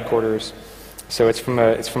FBI headquarters. So it's from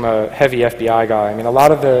a heavy FBI guy. I mean, a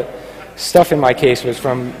lot of the stuff in my case was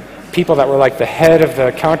from people that were like the head of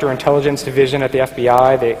the counterintelligence division at the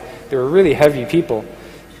FBI. They were really heavy people.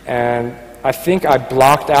 And I think I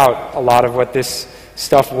blocked out a lot of what this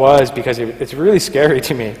stuff was because it's really scary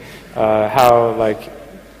to me how like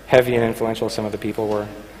heavy and influential some of the people were.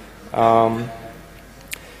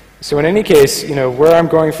 So in any case, you know, where I'm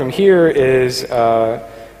going from here is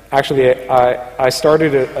actually I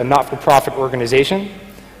started a not-for-profit organization,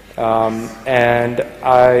 and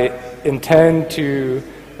I intend to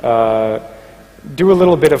do a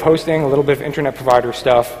little bit of hosting, a little bit of internet provider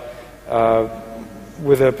stuff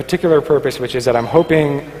with a particular purpose, which is that I'm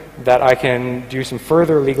hoping that I can do some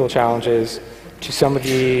further legal challenges to some of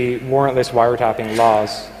the warrantless wiretapping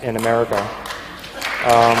laws in America.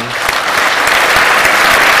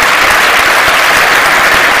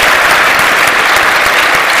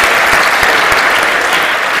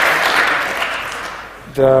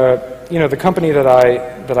 The company that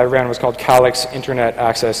I ran was called Calyx Internet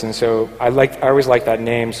Access, and so I always liked that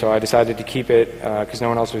name, so I decided to keep it because no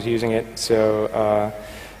one else was using it. So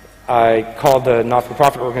I called the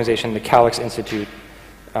not-for-profit organization the Calyx Institute,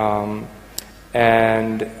 and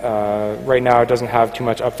right now it doesn't have too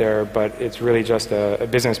much up there, but it's really just a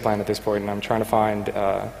business plan at this point, and I'm trying to find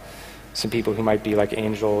some people who might be like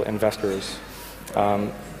angel investors.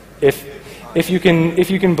 If you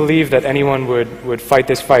can believe that anyone would fight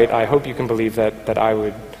this fight, I hope you can believe that I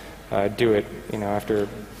would do it, you know, after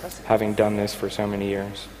having done this for so many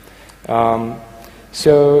years.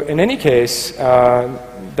 So in any case,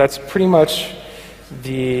 that's pretty much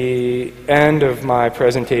the end of my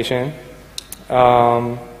presentation.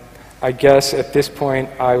 I guess at this point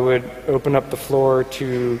I would open up the floor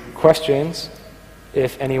to questions,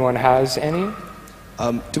 if anyone has any.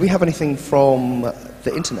 Do we have anything from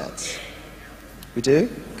the internet? We do?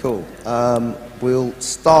 Cool. We'll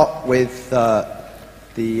start with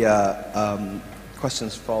the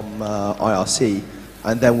questions from IRC,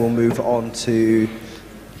 and then we'll move on to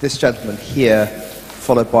this gentleman here,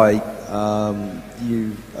 followed by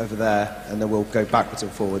you over there, and then we'll go backwards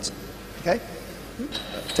and forwards. Okay?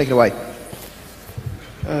 Take it away.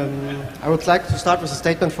 I would like to start with a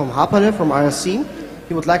statement from Harpale from IRC.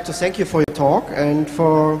 He would like to thank you for your talk and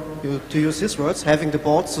for you, to use his words, having the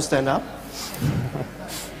boards to stand up.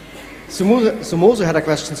 Sumoso had a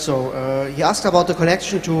question, he asked about the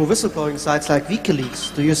connection to whistleblowing sites like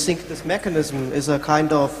WikiLeaks. Do you think this mechanism is a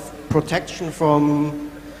kind of protection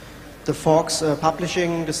from the folks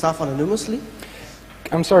publishing the stuff anonymously?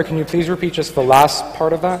 I'm sorry, can you please repeat just the last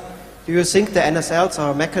part of that? Do you think the NSLs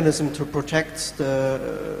are a mechanism to protect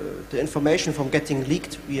the information from getting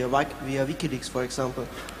leaked via WikiLeaks, for example?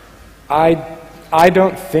 I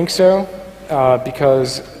don't think so,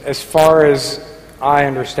 because as far as I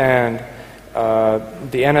understand,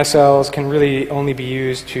 the NSLs can really only be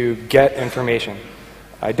used to get information.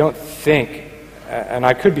 I don't think, and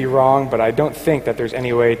I could be wrong, but I don't think that there's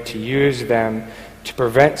any way to use them to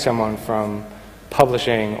prevent someone from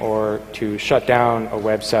publishing or to shut down a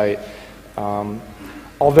website.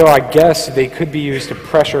 Although I guess they could be used to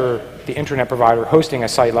pressure the internet provider hosting a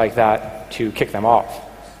site like that to kick them off.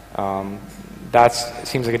 That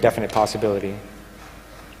seems like a definite possibility.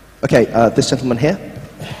 Okay, this gentleman here.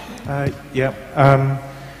 I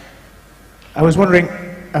was wondering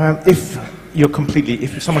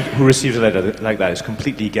if someone who receives a letter like that is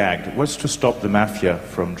completely gagged, what's to stop the mafia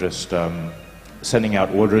from just sending out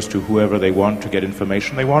orders to whoever they want to get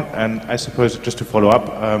information they want? And I suppose, just to follow up,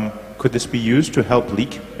 could this be used to help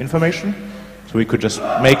leak information? So we could just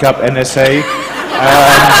make up NSA.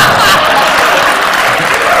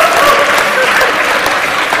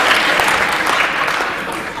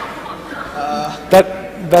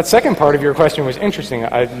 That second part of your question was interesting.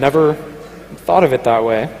 I'd never thought of it that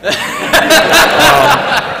way.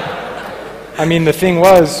 I mean, the thing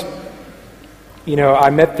was, you know, I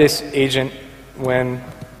met this agent when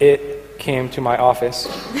it came to my office,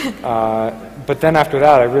 but then after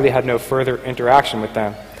that I really had no further interaction with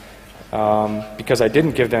them, because I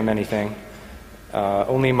didn't give them anything.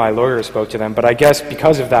 Only my lawyer spoke to them, but I guess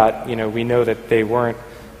because of that, you know, we know that they weren't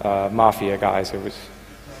mafia guys. It was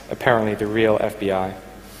apparently the real FBI.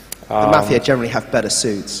 The mafia generally have better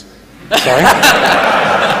suits. Sorry?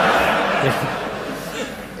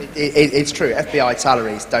 It's true. FBI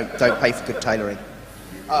salaries don't pay for good tailoring.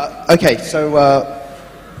 Okay, so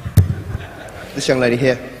this young lady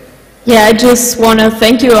here. Yeah, I just want to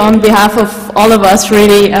thank you on behalf of all of us,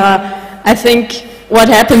 really. I think what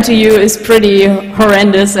happened to you is pretty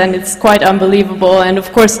horrendous and it's quite unbelievable, and of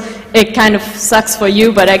course it kind of sucks for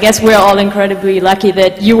you, but I guess we're all incredibly lucky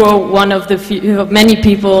that you were one of the many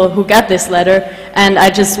people who got this letter, and I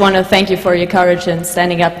just want to thank you for your courage and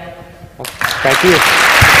standing up. Well, thank you.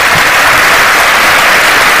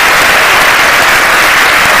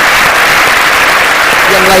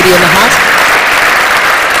 Young lady in the hat.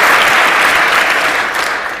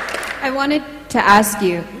 I wanted to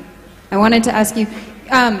ask you,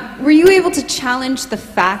 were you able to challenge the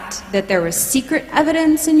fact that there was secret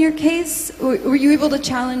evidence in your case? Were you able to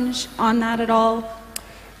challenge on that at all?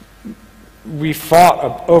 We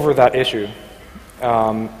fought over that issue,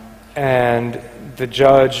 and the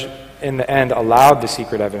judge in the end allowed the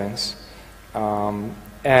secret evidence. And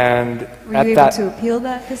were you able to appeal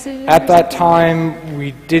that decision? At that time,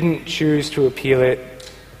 we didn't choose to appeal it,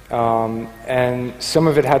 and some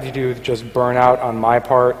of it had to do with just burnout on my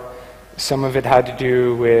part. Some of it had to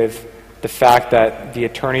do with the fact that the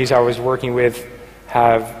attorneys I was working with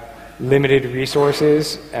have limited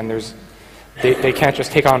resources, and they can't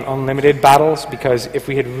just take on unlimited battles, because if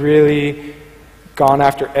we had really gone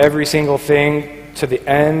after every single thing to the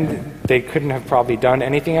end, they couldn't have probably done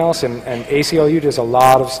anything else, and ACLU does a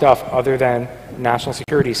lot of stuff other than national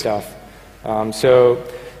security stuff. So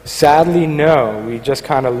sadly, no, we just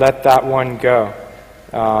kind of let that one go.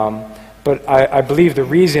 But I believe the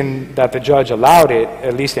reason that the judge allowed it,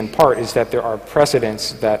 at least in part, is that there are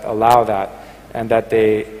precedents that allow that, and that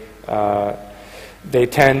they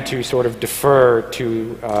tend to sort of defer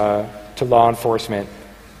to law enforcement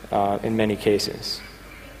in many cases.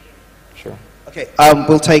 Sure. Okay,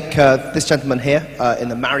 we'll take this gentleman here in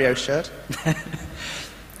the Mario shirt.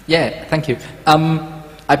 Yeah, thank you.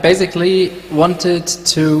 I basically wanted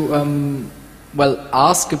to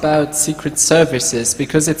ask about secret services,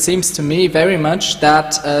 because it seems to me very much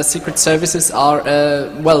that secret services are,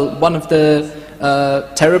 one of the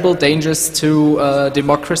terrible dangers to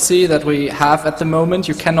democracy that we have at the moment.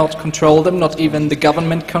 You cannot control them, not even the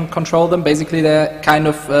government can control them. Basically they're kind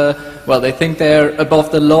of, they think they're above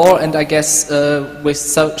the law, and I guess with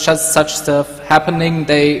such stuff happening,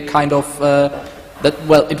 they kind of,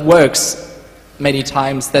 it works many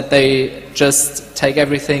times that they just take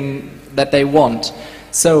everything that they want.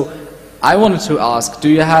 So I wanted to ask, do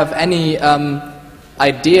you have any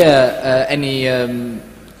idea,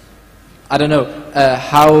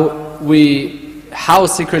 how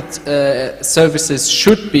secret services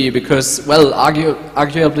should be? Because,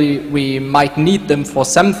 arguably we might need them for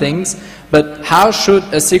some things, but how should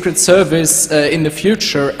a secret service in the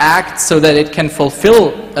future act so that it can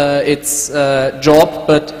fulfill its job,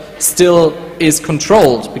 but still is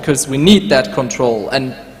controlled? Because we need that control.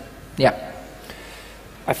 And yeah.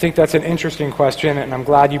 I think that's an interesting question, and I'm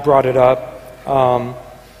glad you brought it up.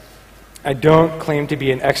 I don't claim to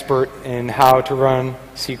be an expert in how to run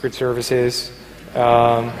secret services,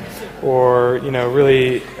 or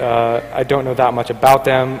really, I don't know that much about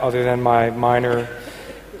them other than my minor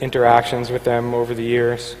interactions with them over the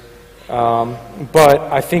years. But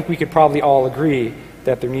I think we could probably all agree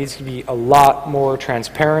that there needs to be a lot more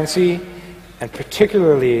transparency, and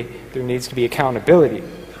particularly there needs to be accountability.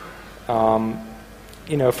 From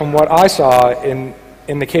what I saw in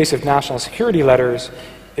the case of national security letters,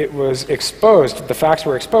 it was exposed, the facts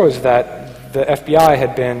were exposed that the FBI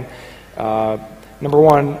had been, number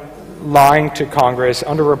one, lying to Congress,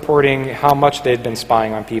 underreporting how much they'd been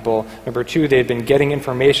spying on people. Number two, they'd been getting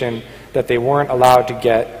information that they weren't allowed to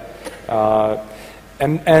get.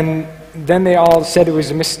 And then they all said it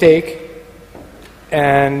was a mistake,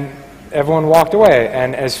 and everyone walked away.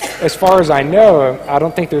 And as far as I know, I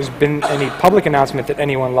don't think there's been any public announcement that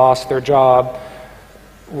anyone lost their job,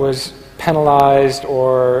 was penalized,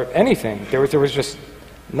 or anything. There was just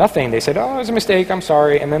nothing. They said, oh, it was a mistake, I'm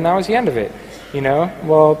sorry, and then that was the end of it.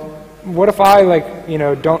 Well, what if I,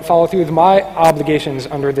 don't follow through with my obligations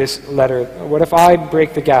under this letter? What if I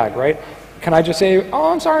break the gag, right? Can I just say,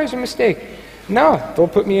 oh, I'm sorry, it's a mistake? No, they'll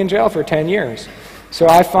put me in jail for 10 years. So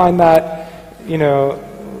I find that,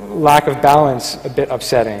 lack of balance a bit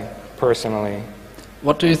upsetting, personally.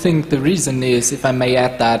 What do you think the reason is, if I may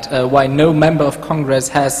add that, why no member of Congress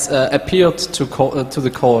has appealed to the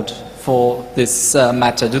court for this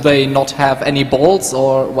matter? Do they not have any balls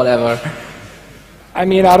or whatever? I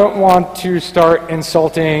mean, I don't want to start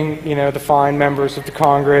insulting, the fine members of the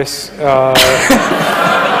Congress.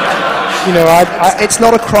 It's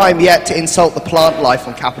not a crime yet to insult the plant life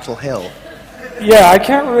on Capitol Hill. Yeah, I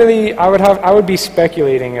can't really. I would be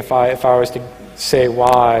speculating if I was to say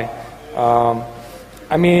why.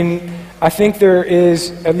 I mean, I think there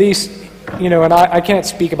is at least, and I can't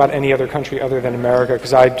speak about any other country other than America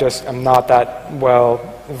because I just am not that well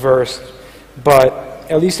versed. But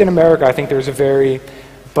at least in America, I think there's a very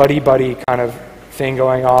buddy-buddy kind of thing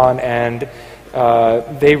going on, and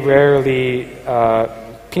they rarely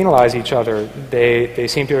penalize each other. They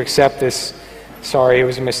seem to accept this "sorry, it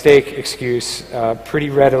was a mistake" excuse pretty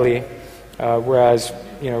readily, whereas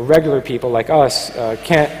regular people like us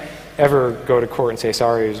can't ever go to court and say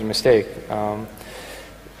sorry, it was a mistake.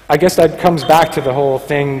 I guess that comes back to the whole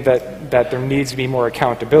thing that there needs to be more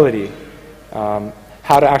accountability.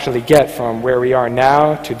 How to actually get from where we are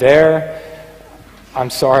now to there, I'm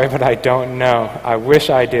sorry, but I don't know. I wish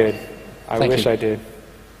I did. I wish I did.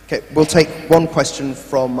 Okay, we'll take one question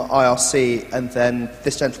from IRC and then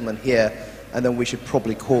this gentleman here, and then we should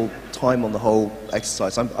probably call time on the whole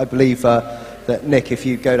exercise. I believe that, Nick, if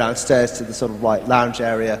you go downstairs to the sort of lounge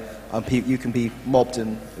area, you can be mobbed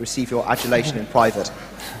and receive your adulation in private.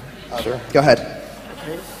 Sure. Go ahead.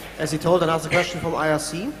 Okay. As he told another question from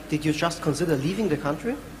IRC, did you just consider leaving the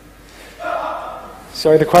country?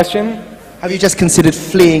 Sorry, the question? Have you just considered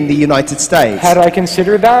fleeing the United States? Had I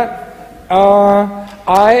considered that?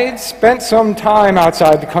 I spent some time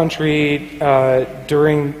outside the country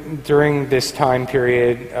during this time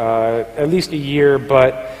period, at least a year,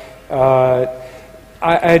 but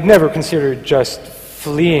I had never considered just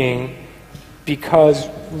fleeing, because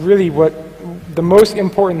really the most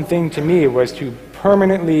important thing to me was to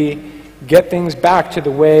permanently get things back to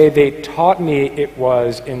the way they taught me it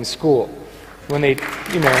was in school. When they,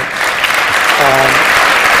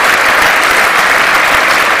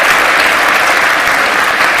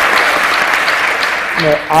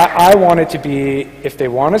 I want it to be, if they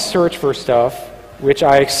want to search for stuff, which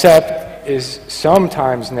I accept is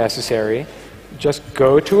sometimes necessary, just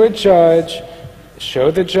go to a judge,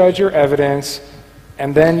 show the judge your evidence,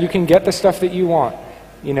 and then you can get the stuff that you want.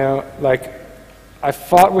 I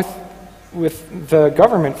fought with the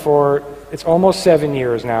government for, it's almost 7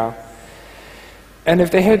 years now. And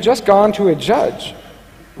if they had just gone to a judge,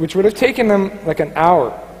 which would have taken them like an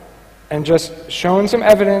hour, and just shown some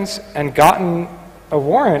evidence and gotten a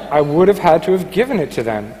warrant, I would have had to have given it to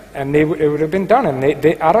them, and it would have been done. And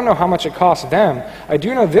I don't know how much it cost them. I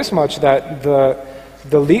do know this much, that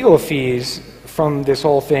the legal fees from this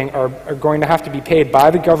whole thing are going to have to be paid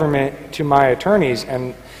by the government to my attorneys,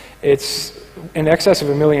 and it's in excess of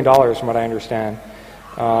 $1 million from what I understand.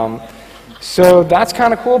 So that's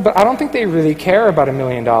kind of cool, but I don't think they really care about $1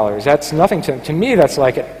 million. That's nothing to me. That's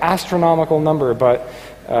like an astronomical number, but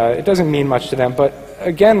it doesn't mean much to them. But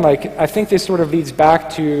again, I think this sort of leads back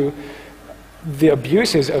to the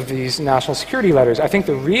abuses of these national security letters. I think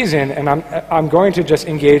the reason, and I'm going to just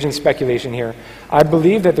engage in speculation here, I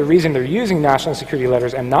believe that the reason they're using national security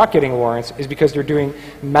letters and not getting warrants is because they're doing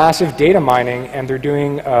massive data mining and they're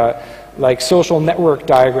doing like social network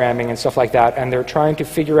diagramming and stuff like that, and they're trying to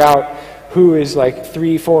figure out who is like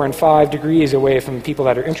 3, 4, and 5 degrees away from people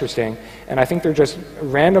that are interesting. And I think they're just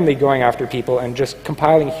randomly going after people and just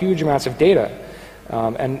compiling huge amounts of data.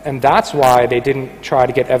 And that's why they didn't try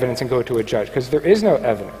to get evidence and go to a judge, because there is no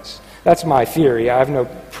evidence. That's my theory. I have no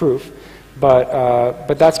proof.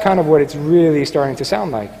 But that's kind of what it's really starting to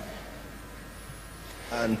sound like.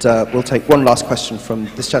 And we'll take one last question from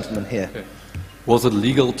this gentleman here. Okay. Was it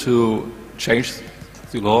legal to change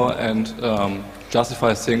the law and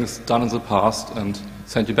justify things done in the past and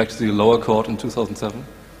send you back to the lower court in 2007?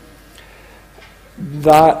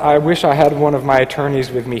 That, I wish I had one of my attorneys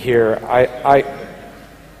with me here.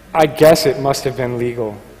 I guess it must have been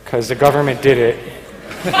legal, because the government did it.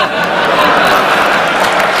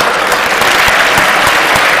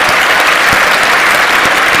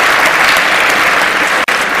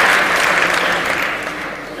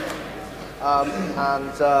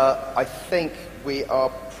 I think we are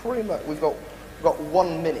pretty much, we've got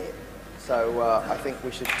 1 minute, so I think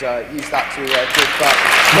we should use that to give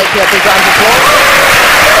Nick a big round of applause.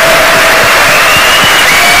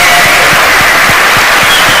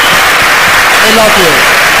 We love you.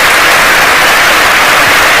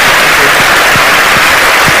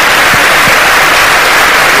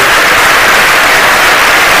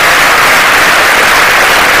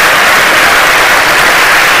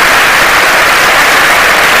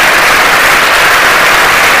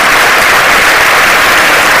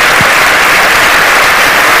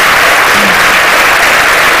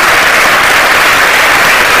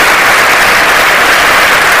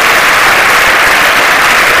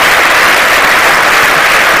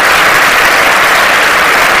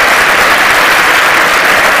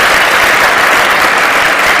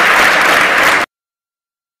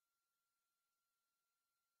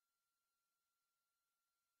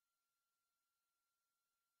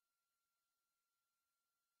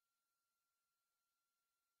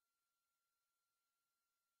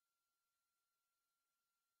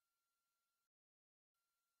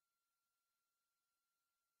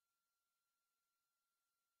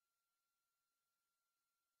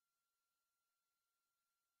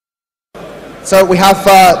 So we have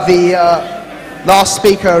the last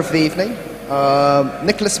speaker of the evening,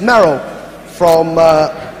 Nicholas Merrill from,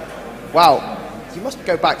 wow, you must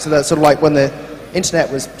go back to the sort of like when the internet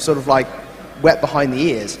was sort of like wet behind the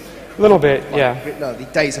ears. A little bit, like, yeah. No, the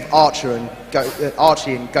days of Archie and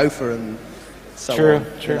Gopher and so on. True.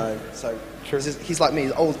 You know, so True. he's like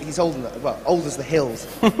me. He's old as the hills,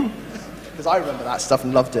 because I remember that stuff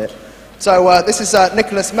and loved it. So this is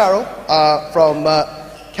Nicholas Merrill from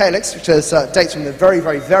Calyx, which dates from the very,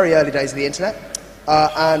 very, very early days of the internet,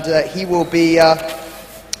 and he will be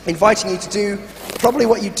inviting you to do probably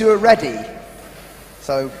what you do already.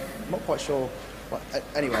 So I'm not quite sure. Well,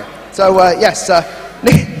 anyway, so yes,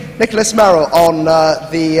 Nicholas Merrill on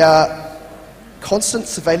the constant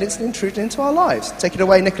surveillance and intrusion into our lives. Take it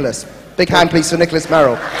away, Nicholas. Big hand, please, for Nicholas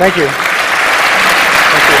Merrill. Thank you.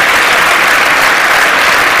 Thank you.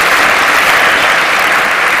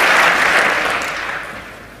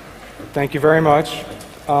 Thank you very much.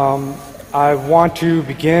 I want to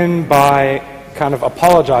begin by kind of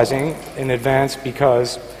apologizing in advance,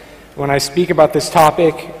 because when I speak about this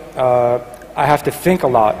topic, I have to think a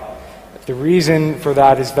lot. The reason for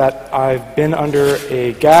that is that I've been under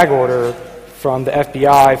a gag order from the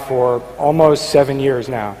FBI for almost 7 years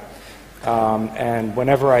now. And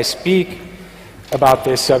whenever I speak about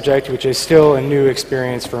this subject, which is still a new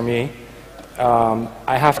experience for me,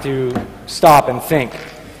 I have to stop and think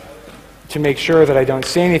to make sure that I don't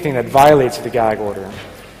say anything that violates the gag order.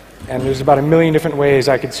 And there's about 1 million different ways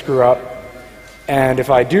I could screw up. And if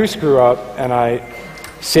I do screw up and I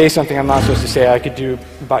say something I'm not supposed to say, I could do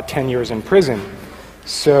about 10 years in prison.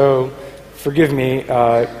 So forgive me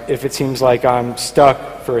if it seems like I'm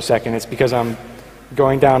stuck for a second. It's because I'm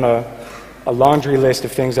going down a laundry list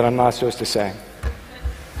of things that I'm not supposed to say.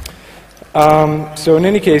 So in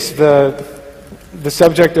any case, the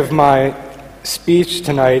subject of my speech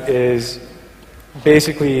tonight is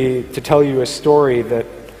basically to tell you a story that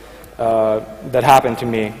that happened to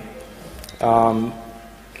me.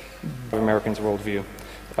 Americans' worldview.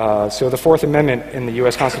 So the Fourth Amendment in the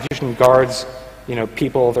U.S. Constitution guards,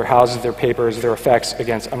 people, their houses, their papers, their effects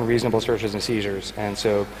against unreasonable searches and seizures. And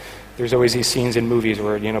so there's always these scenes in movies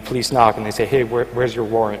where police knock and they say, "Hey, where's your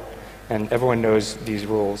warrant?" And everyone knows these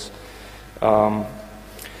rules.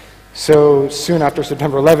 So soon after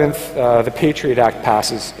September 11th, the Patriot Act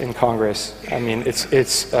passes in Congress. I mean,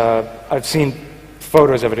 I've seen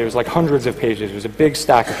photos of it. It was like hundreds of pages. It was a big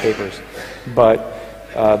stack of papers. But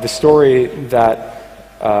the story that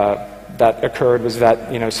occurred was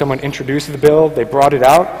that someone introduced the bill, they brought it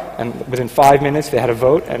out, and within 5 minutes they had a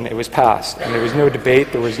vote, and it was passed. And there was no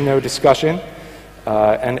debate, there was no discussion,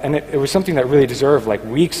 and it was something that really deserved like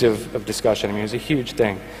weeks of discussion. I mean, it was a huge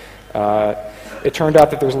thing. It turned out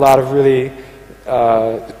that there was a lot of really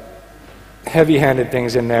heavy-handed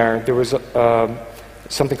things in there. There was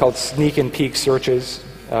something called sneak and peek searches.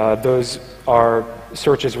 Those are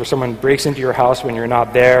searches where someone breaks into your house when you're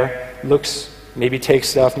not there, looks, maybe takes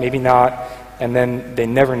stuff, maybe not, and then they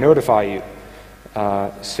never notify you.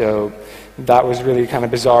 So that was really kind of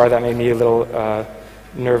bizarre. That made me a little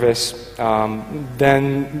nervous.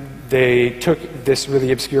 Then they took this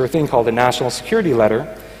really obscure thing called a national security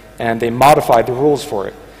letter, and they modified the rules for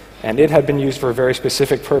it. And it had been used for a very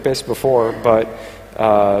specific purpose before, but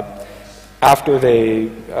after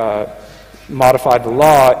they modified the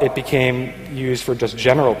law, it became used for just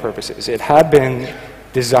general purposes. It had been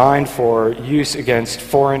designed for use against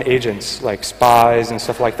foreign agents, like spies and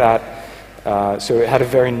stuff like that. So it had a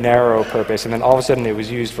very narrow purpose, and then all of a sudden it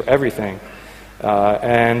was used for everything.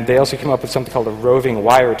 And they also came up with something called a roving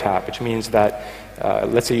wiretap, which means that,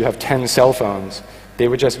 let's say you have 10 cell phones, they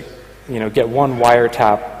would just get one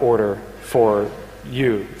wiretap order for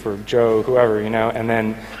you, for Joe, whoever, and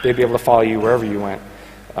then they'd be able to follow you wherever you went.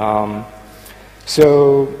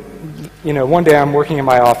 So, one day I'm working in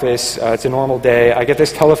my office, it's a normal day, I get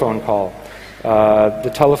this telephone call.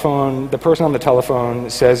 The person on the telephone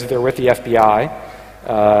says they're with the FBI,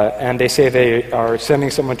 and they say they are sending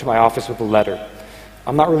someone to my office with a letter.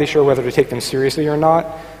 I'm not really sure whether to take them seriously or not.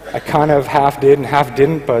 I kind of half did and half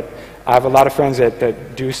didn't, but I have a lot of friends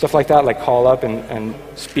that do stuff like that, like call up and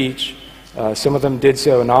speech. Some of them did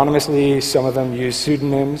so anonymously, some of them use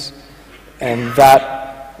pseudonyms, and that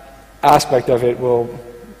aspect of it will,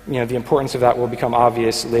 the importance of that will become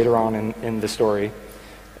obvious later on in the story.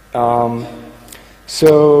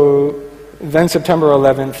 So then September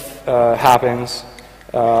 11th happens.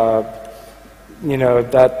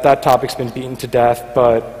 That topic's been beaten to death,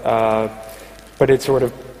 but it sort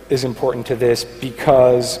of is important to this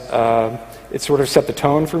because it sort of set the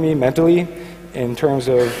tone for me mentally in terms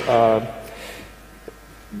of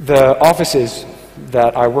the offices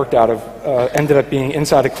that I worked out of ended up being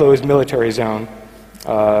inside a closed military zone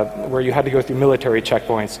where you had to go through military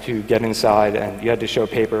checkpoints to get inside, and you had to show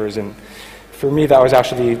papers, and for me that was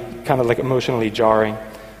actually kind of like emotionally jarring.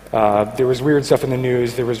 There was weird stuff in the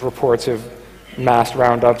news. There was reports of mass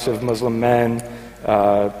roundups of Muslim men,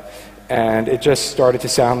 and it just started to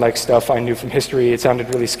sound like stuff I knew from history. It sounded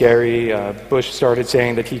really scary. Bush started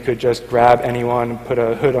saying that he could just grab anyone, put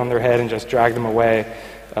a hood on their head, and just drag them away,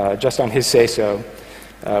 just on his say-so,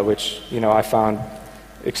 which I found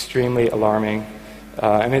extremely alarming.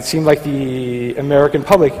 And it seemed like the American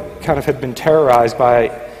public kind of had been terrorized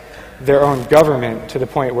by their own government to the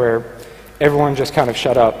point where everyone just kind of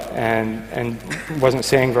shut up and wasn't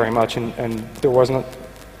saying very much, and there wasn't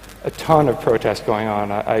a ton of protest going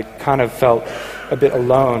on. I kind of felt a bit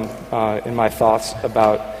alone in my thoughts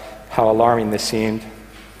about how alarming this seemed.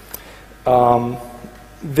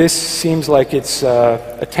 This seems like it's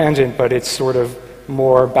a tangent, but it's sort of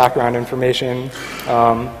more background information.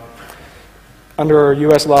 Under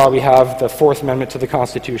U.S. law, we have the Fourth Amendment to the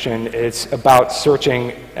Constitution. It's about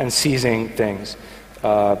searching and seizing things.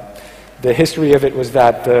 The history of it was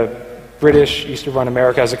that the British used to run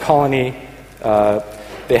America as a colony.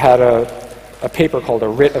 They had a paper called a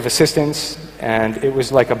writ of assistance, and it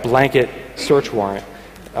was like a blanket search warrant.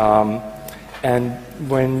 And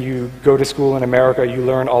when you go to school in America, you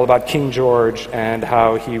learn all about King George and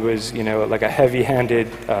how he was, like a heavy-handed,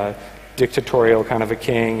 dictatorial kind of a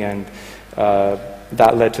king, and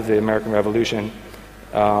that led to the American Revolution.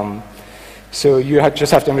 So you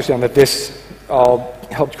just have to understand that this all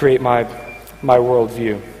helped create my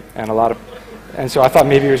worldview, and so I thought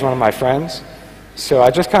maybe he was one of my friends. So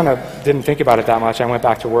I just kind of didn't think about it that much. I went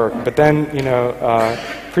back to work, but then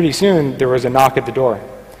pretty soon there was a knock at the door.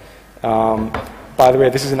 By the way,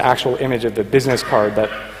 this is an actual image of the business card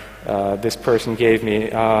that this person gave me.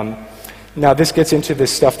 Now this gets into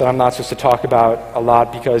this stuff that I'm not supposed to talk about a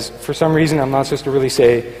lot because for some reason I'm not supposed to really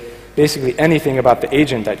say basically anything about the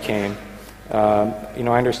agent that came.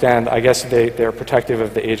 I understand, I guess they're protective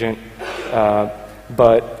of the agent,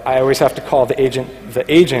 but I always have to call the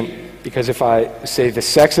agent because if I say the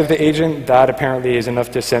sex of the agent, that apparently is enough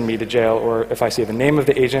to send me to jail, or if I say the name of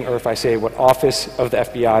the agent, or if I say what office of the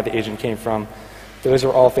FBI the agent came from. Those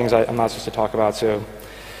are all things I'm not supposed to talk about, so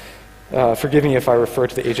Forgive me if I refer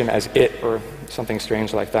to the agent as it or something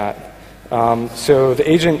strange like that. So the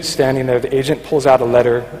agent standing there, the agent pulls out a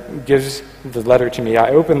letter, gives the letter to me. I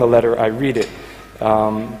open the letter, I read it.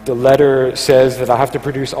 The letter says that I have to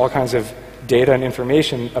produce all kinds of data and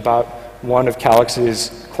information about one of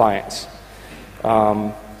Calix's clients.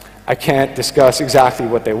 I can't discuss exactly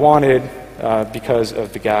what they wanted because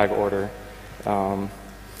of the gag order.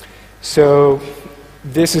 So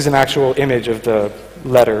this is an actual image of the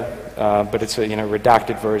letter, but it's a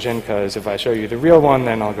redacted version, because if I show you the real one,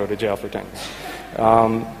 then I'll go to jail for 10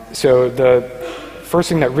 years. So the first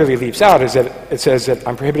thing that really leaps out is that it says that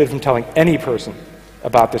I'm prohibited from telling any person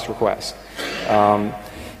about this request.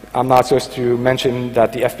 I'm not supposed to mention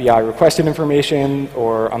that the FBI requested information,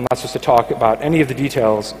 or I'm not supposed to talk about any of the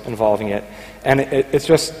details involving it. And it's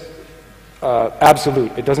just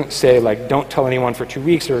absolute. It doesn't say, like, don't tell anyone for 2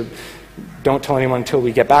 weeks, or don't tell anyone until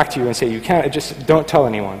we get back to you and say you can't. It just, don't tell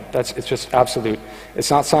anyone. It's just absolute. It's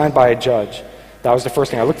not signed by a judge. That was the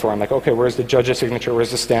first thing I looked for. I'm like, okay, where's the judge's signature?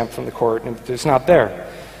 Where's the stamp from the court? And it's not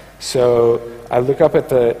there. So I look up at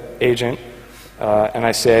the agent, and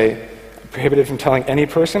I say, prohibited from telling any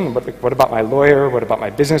person? What about my lawyer? What about my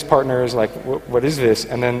business partners? Like, what is this?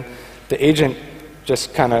 And then the agent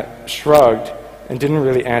just kind of shrugged and didn't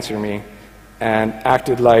really answer me, and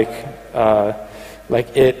acted like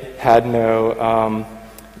it had no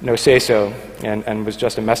say-so, and was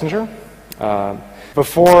just a messenger.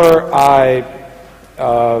 Before I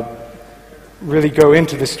really go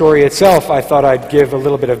into the story itself, I thought I'd give a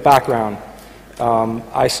little bit of background.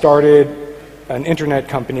 I started an internet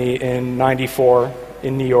company in '94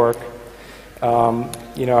 in New York.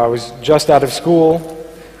 I was just out of school.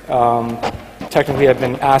 Technically, I'd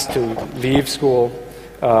been asked to leave school,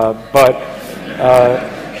 but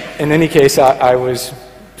in any case, I was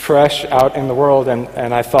fresh out in the world,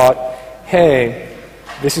 and I thought, hey,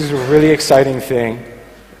 this is a really exciting thing.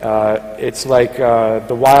 It's like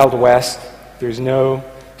the Wild West. There's no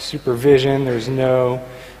supervision. There's no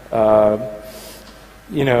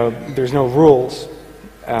there's no rules,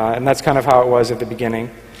 and that's kind of how it was at the beginning.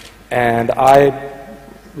 And I,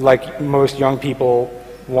 like most young people,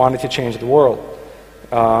 wanted to change the world.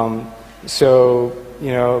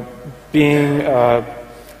 Being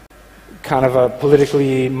kind of a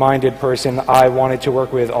politically minded person, I wanted to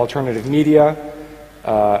work with alternative media.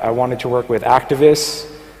 I wanted to work with activists.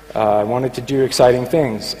 I wanted to do exciting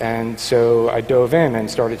things, and so I dove in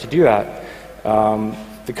and started to do that.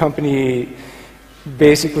 The company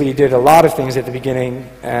basically did a lot of things at the beginning,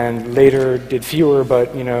 and later did fewer,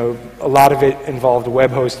 but a lot of it involved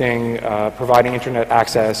web hosting, providing internet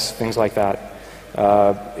access, things like that.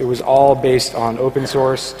 It was all based on open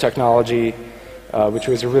source technology, which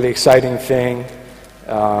was a really exciting thing.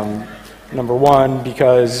 Number one,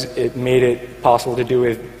 because it made it possible to do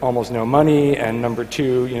with almost no money, and number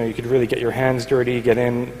two, you could really get your hands dirty, get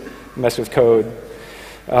in, mess with code.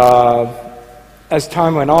 As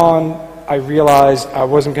time went on, I realized I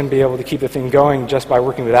wasn't going to be able to keep the thing going just by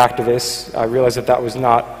working with activists. I realized that was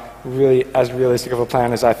not really as realistic of a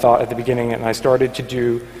plan as I thought at the beginning, and I started to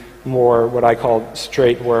do more what I called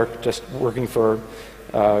straight work, just working for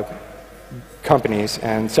companies.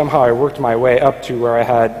 And somehow I worked my way up to where I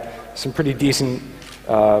had some pretty decent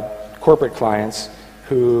corporate clients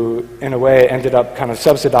who, in a way, ended up kind of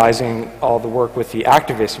subsidizing all the work with the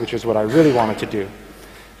activists, which is what I really wanted to do.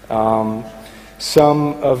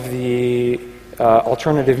 Some of the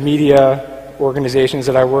alternative media organizations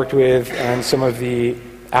that I worked with, and some of the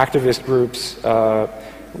activist groups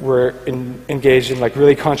were engaged in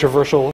really controversial